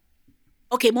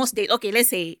 Okay, most days. Okay, let's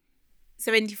say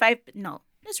 75. No,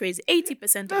 let's raise it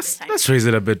 80% of the time. Let's raise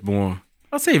it a bit more.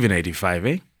 I'll say even 85,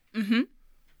 eh? Mm-hmm.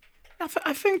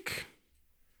 I think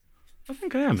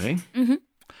I am, eh?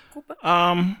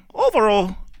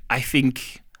 Overall, I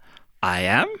think I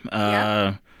am.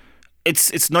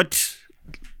 It's not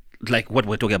like what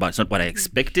we're talking about. It's not what I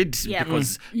expected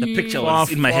because the picture was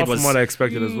in my head was from what I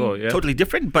expected as well. Yeah. totally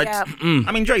different. But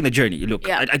I'm enjoying the journey. Look,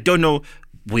 I don't know.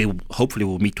 Hopefully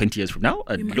we'll meet 20 years from now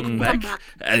and look back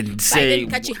and say.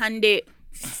 By then, Kachihande,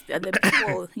 the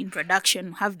people in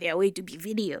production have their way to be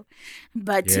video,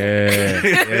 but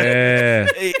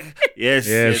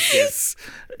Yes.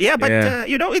 Yeah, but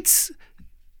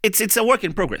it's a work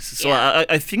in progress. So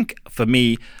I think for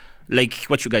me, like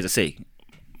what you guys are saying,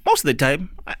 most of the time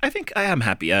I think I am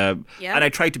happy, and I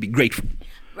try to be grateful.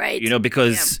 right,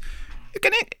 Because it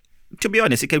can, to be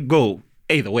honest, it can go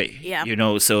either way. Yeah.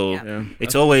 So Yeah.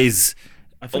 it's always.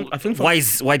 I think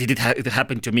Why did it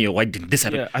happen to me, or why didn't this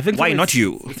happen? Yeah, I think why it's- not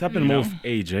you? It's happened more with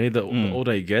age, eh? The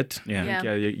older you get,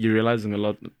 you're realizing a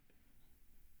lot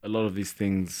of these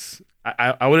things.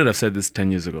 I wouldn't have said this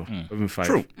 10 years ago, even 5.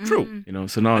 True.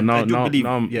 So now, I do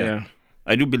believe, yeah.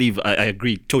 I do believe I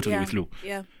agree totally with Lou.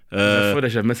 yeah, I thought I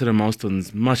should have met the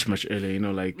milestones much earlier.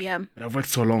 But I've worked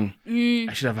so long. I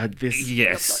should have had this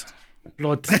Yes.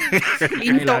 plot.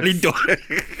 Lindo.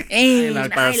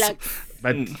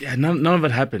 But yeah, none of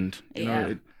it happened.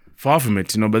 Far from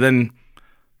it. But then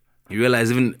you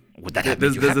realize even Would that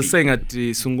happen? there's a saying at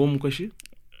Sugo Mkweshi.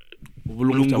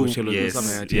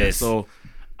 Yes. So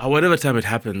whatever time it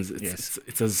happens,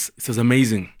 it's as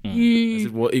amazing as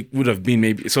it would have been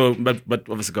maybe. So but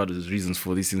obviously God has reasons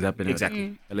for these things happening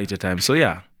Exactly. at a later time. So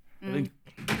yeah, I think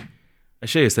I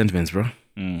share your sentiments, bro.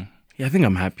 Yeah, I think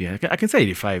I'm happy. I can say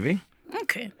 85, eh?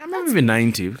 okay. I'm not even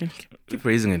 90. We can keep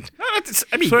raising it. That's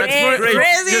great.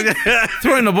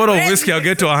 Throw in a bottle of whiskey, I'll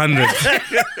get to 100.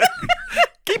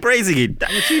 Keep raising it.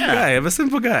 I'm a cheap guy. I'm a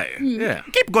simple guy. Yeah.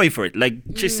 Keep going for it. Like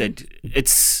she said,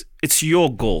 it's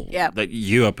your goal that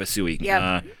you are pursuing.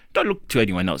 Yeah. Don't look to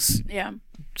anyone else. Yeah.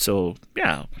 So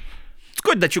yeah, it's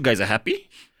good that you guys are happy.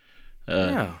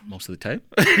 Most of the time.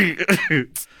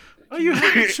 Are you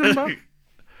happy, Shumba?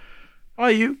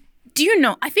 Are you? Do you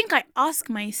know? I think I ask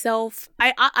myself.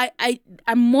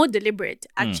 I'm more deliberate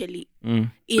actually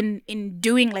in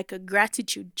doing like a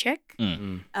gratitude check.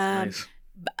 Nice.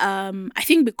 I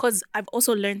think because I've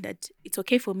also learned that it's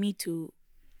okay for me to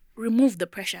remove the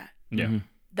pressure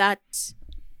that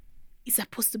is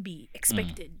supposed to be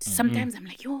expected. Sometimes I'm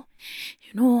like,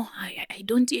 I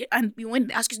don't. And when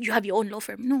they ask you, do you have your own law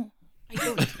firm? No, I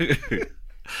don't.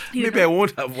 Maybe I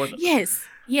won't have one. Yes.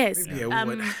 Maybe I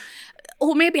would.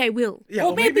 Or maybe I will. Yeah,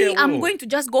 or or maybe maybe I I'm will. going to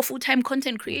just go full-time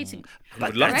content creating.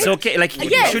 But love it's that. okay. Like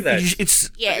Yes.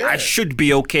 I should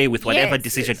be okay with whatever Yes,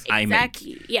 decision I make.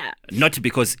 Exactly. Yeah. Not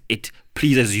because it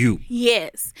pleases you.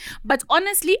 Yes. But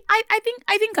honestly, I think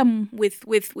I'm with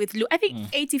Lou. I think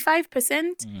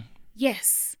 85%.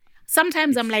 Yes.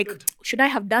 Sometimes I'm like, should I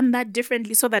have done that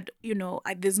differently so that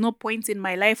there's no points in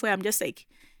my life where I'm just like,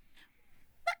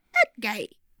 that guy.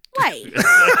 Why?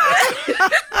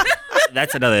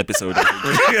 That's another episode. I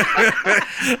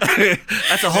think.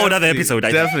 That's a whole other episode.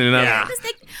 I think. Definitely not. Yeah. It's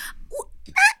like,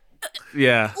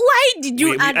 Yeah. why did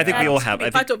you add I think that we all to have. be I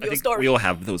part think, of I your think story? we all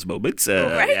have those moments.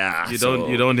 right? Yeah. You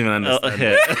don't even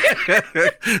understand.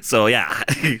 So yeah.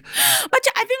 But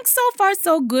I think so far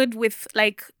so good with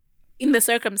like in the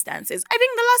circumstances. I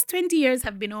think the last 20 years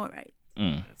have been all right.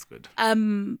 That's good. I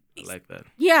like that.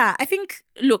 Yeah, I think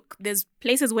look, there's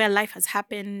places where life has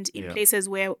happened, in places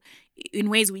where in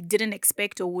ways we didn't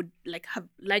expect or would have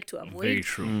liked to avoid. Very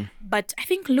true. But I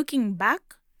think looking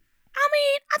back,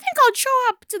 I think I'll show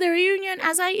up to the reunion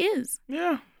as I is.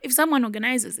 Yeah. If someone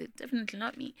organizes it, definitely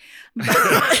not me.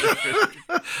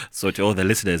 So to all the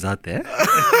listeners out there,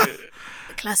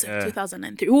 The class of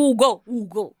 2003. We'll go. Will you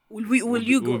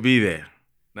go? We'll be there.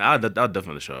 I'll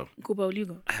definitely show up. Kuba, will you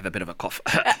go? I have a bit of a cough.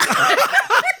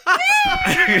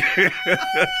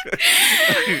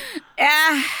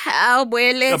 Yeah,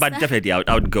 No, but definitely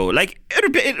I would go. Like it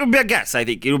would be a guess. I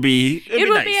think it would be. It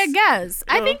would nice. be a guess.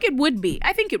 I think it would be.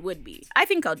 I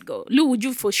think I'd go. Lou, would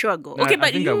you for sure go? Okay, I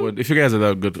but think I would. If you guys are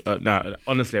that good,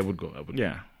 honestly, I would go. I would.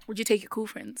 Yeah. would you take your cool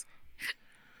friends?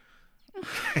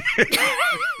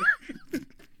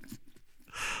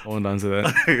 I won't answer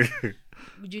that.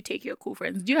 Would you take your cool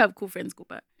friends? Do you have cool friends,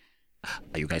 Cooper?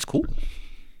 Are you guys cool?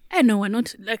 No, we're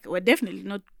not. Like, we're definitely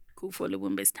not cool for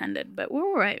Lubumbe standard, but we're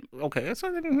all right. Okay,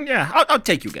 so then, yeah, I'll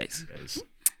take you guys.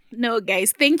 No,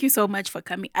 guys, thank you so much for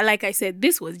coming. Like I said,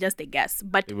 this was just a guess,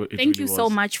 but It thank really you so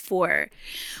was. much for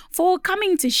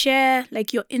coming to share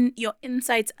like your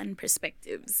insights and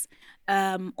perspectives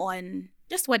on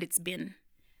just what it's been,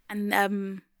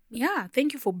 and yeah,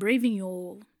 thank you for braving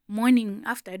your morning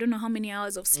after I don't know how many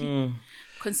hours of sleep,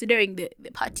 considering the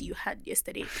party you had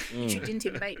yesterday. You didn't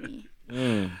invite me.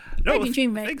 Why didn't you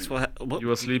invite Thanks me? for what? You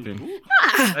were sleeping.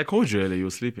 I called you earlier. You were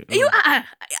sleeping. You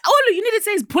all you needed to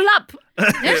say is pull up.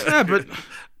 Yeah, but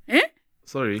Eh?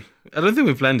 sorry, I don't think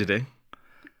we planned it.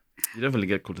 You definitely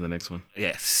get called to the next one.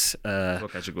 Yes. Before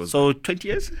Kachi goes. So 20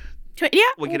 years? Yeah,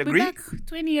 We we'll can be agree? back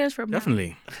 20 years from now.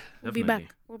 Definitely. We'll be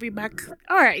back. We'll be back.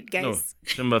 All right, No, guys.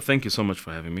 Shimba, thank you so much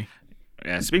for having me.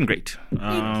 Yeah, it's been great.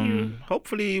 you.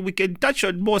 Hopefully we can touch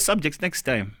on more subjects next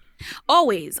time.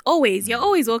 Always. You're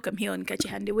always welcome here on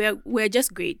Kachihande. We're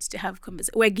just great to have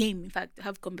conversation. We're game, in fact, to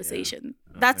have conversation.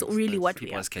 That's really what we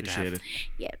People are. are scared to Appreciate have. it.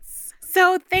 Yes.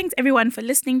 So thanks everyone for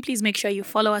listening. Please make sure you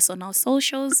follow us on our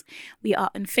socials. We are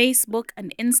on Facebook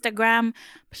and Instagram.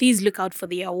 Please look out for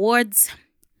the awards.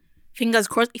 Fingers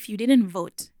crossed if you didn't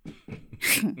vote.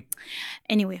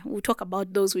 Anyway, we'll talk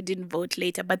about those who didn't vote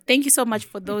later. But thank you so much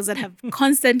for those that have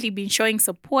constantly been showing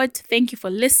support. Thank you for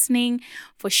listening,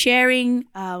 for sharing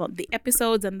the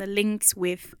episodes and the links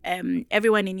with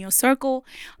everyone in your circle.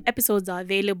 Episodes are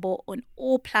available on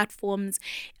all platforms,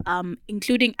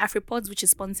 including AfriPods, which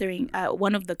is sponsoring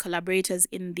one of the collaborators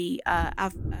in the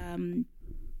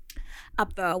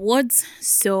up the awards.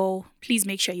 So please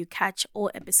make sure you catch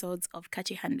all episodes of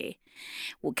Kachihande.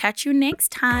 We'll catch you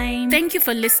next time. Thank you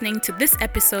for listening to this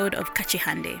episode of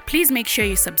Kachihande. Please make sure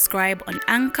you subscribe on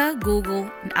Anchor, Google,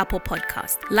 and Apple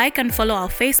Podcasts. Like and follow our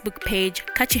Facebook page,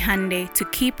 Kachihande, to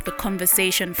keep the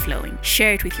conversation flowing.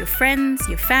 Share it with your friends,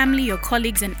 your family, your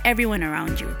colleagues, and everyone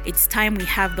around you. It's time we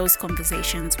have those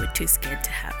conversations we're too scared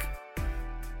to have.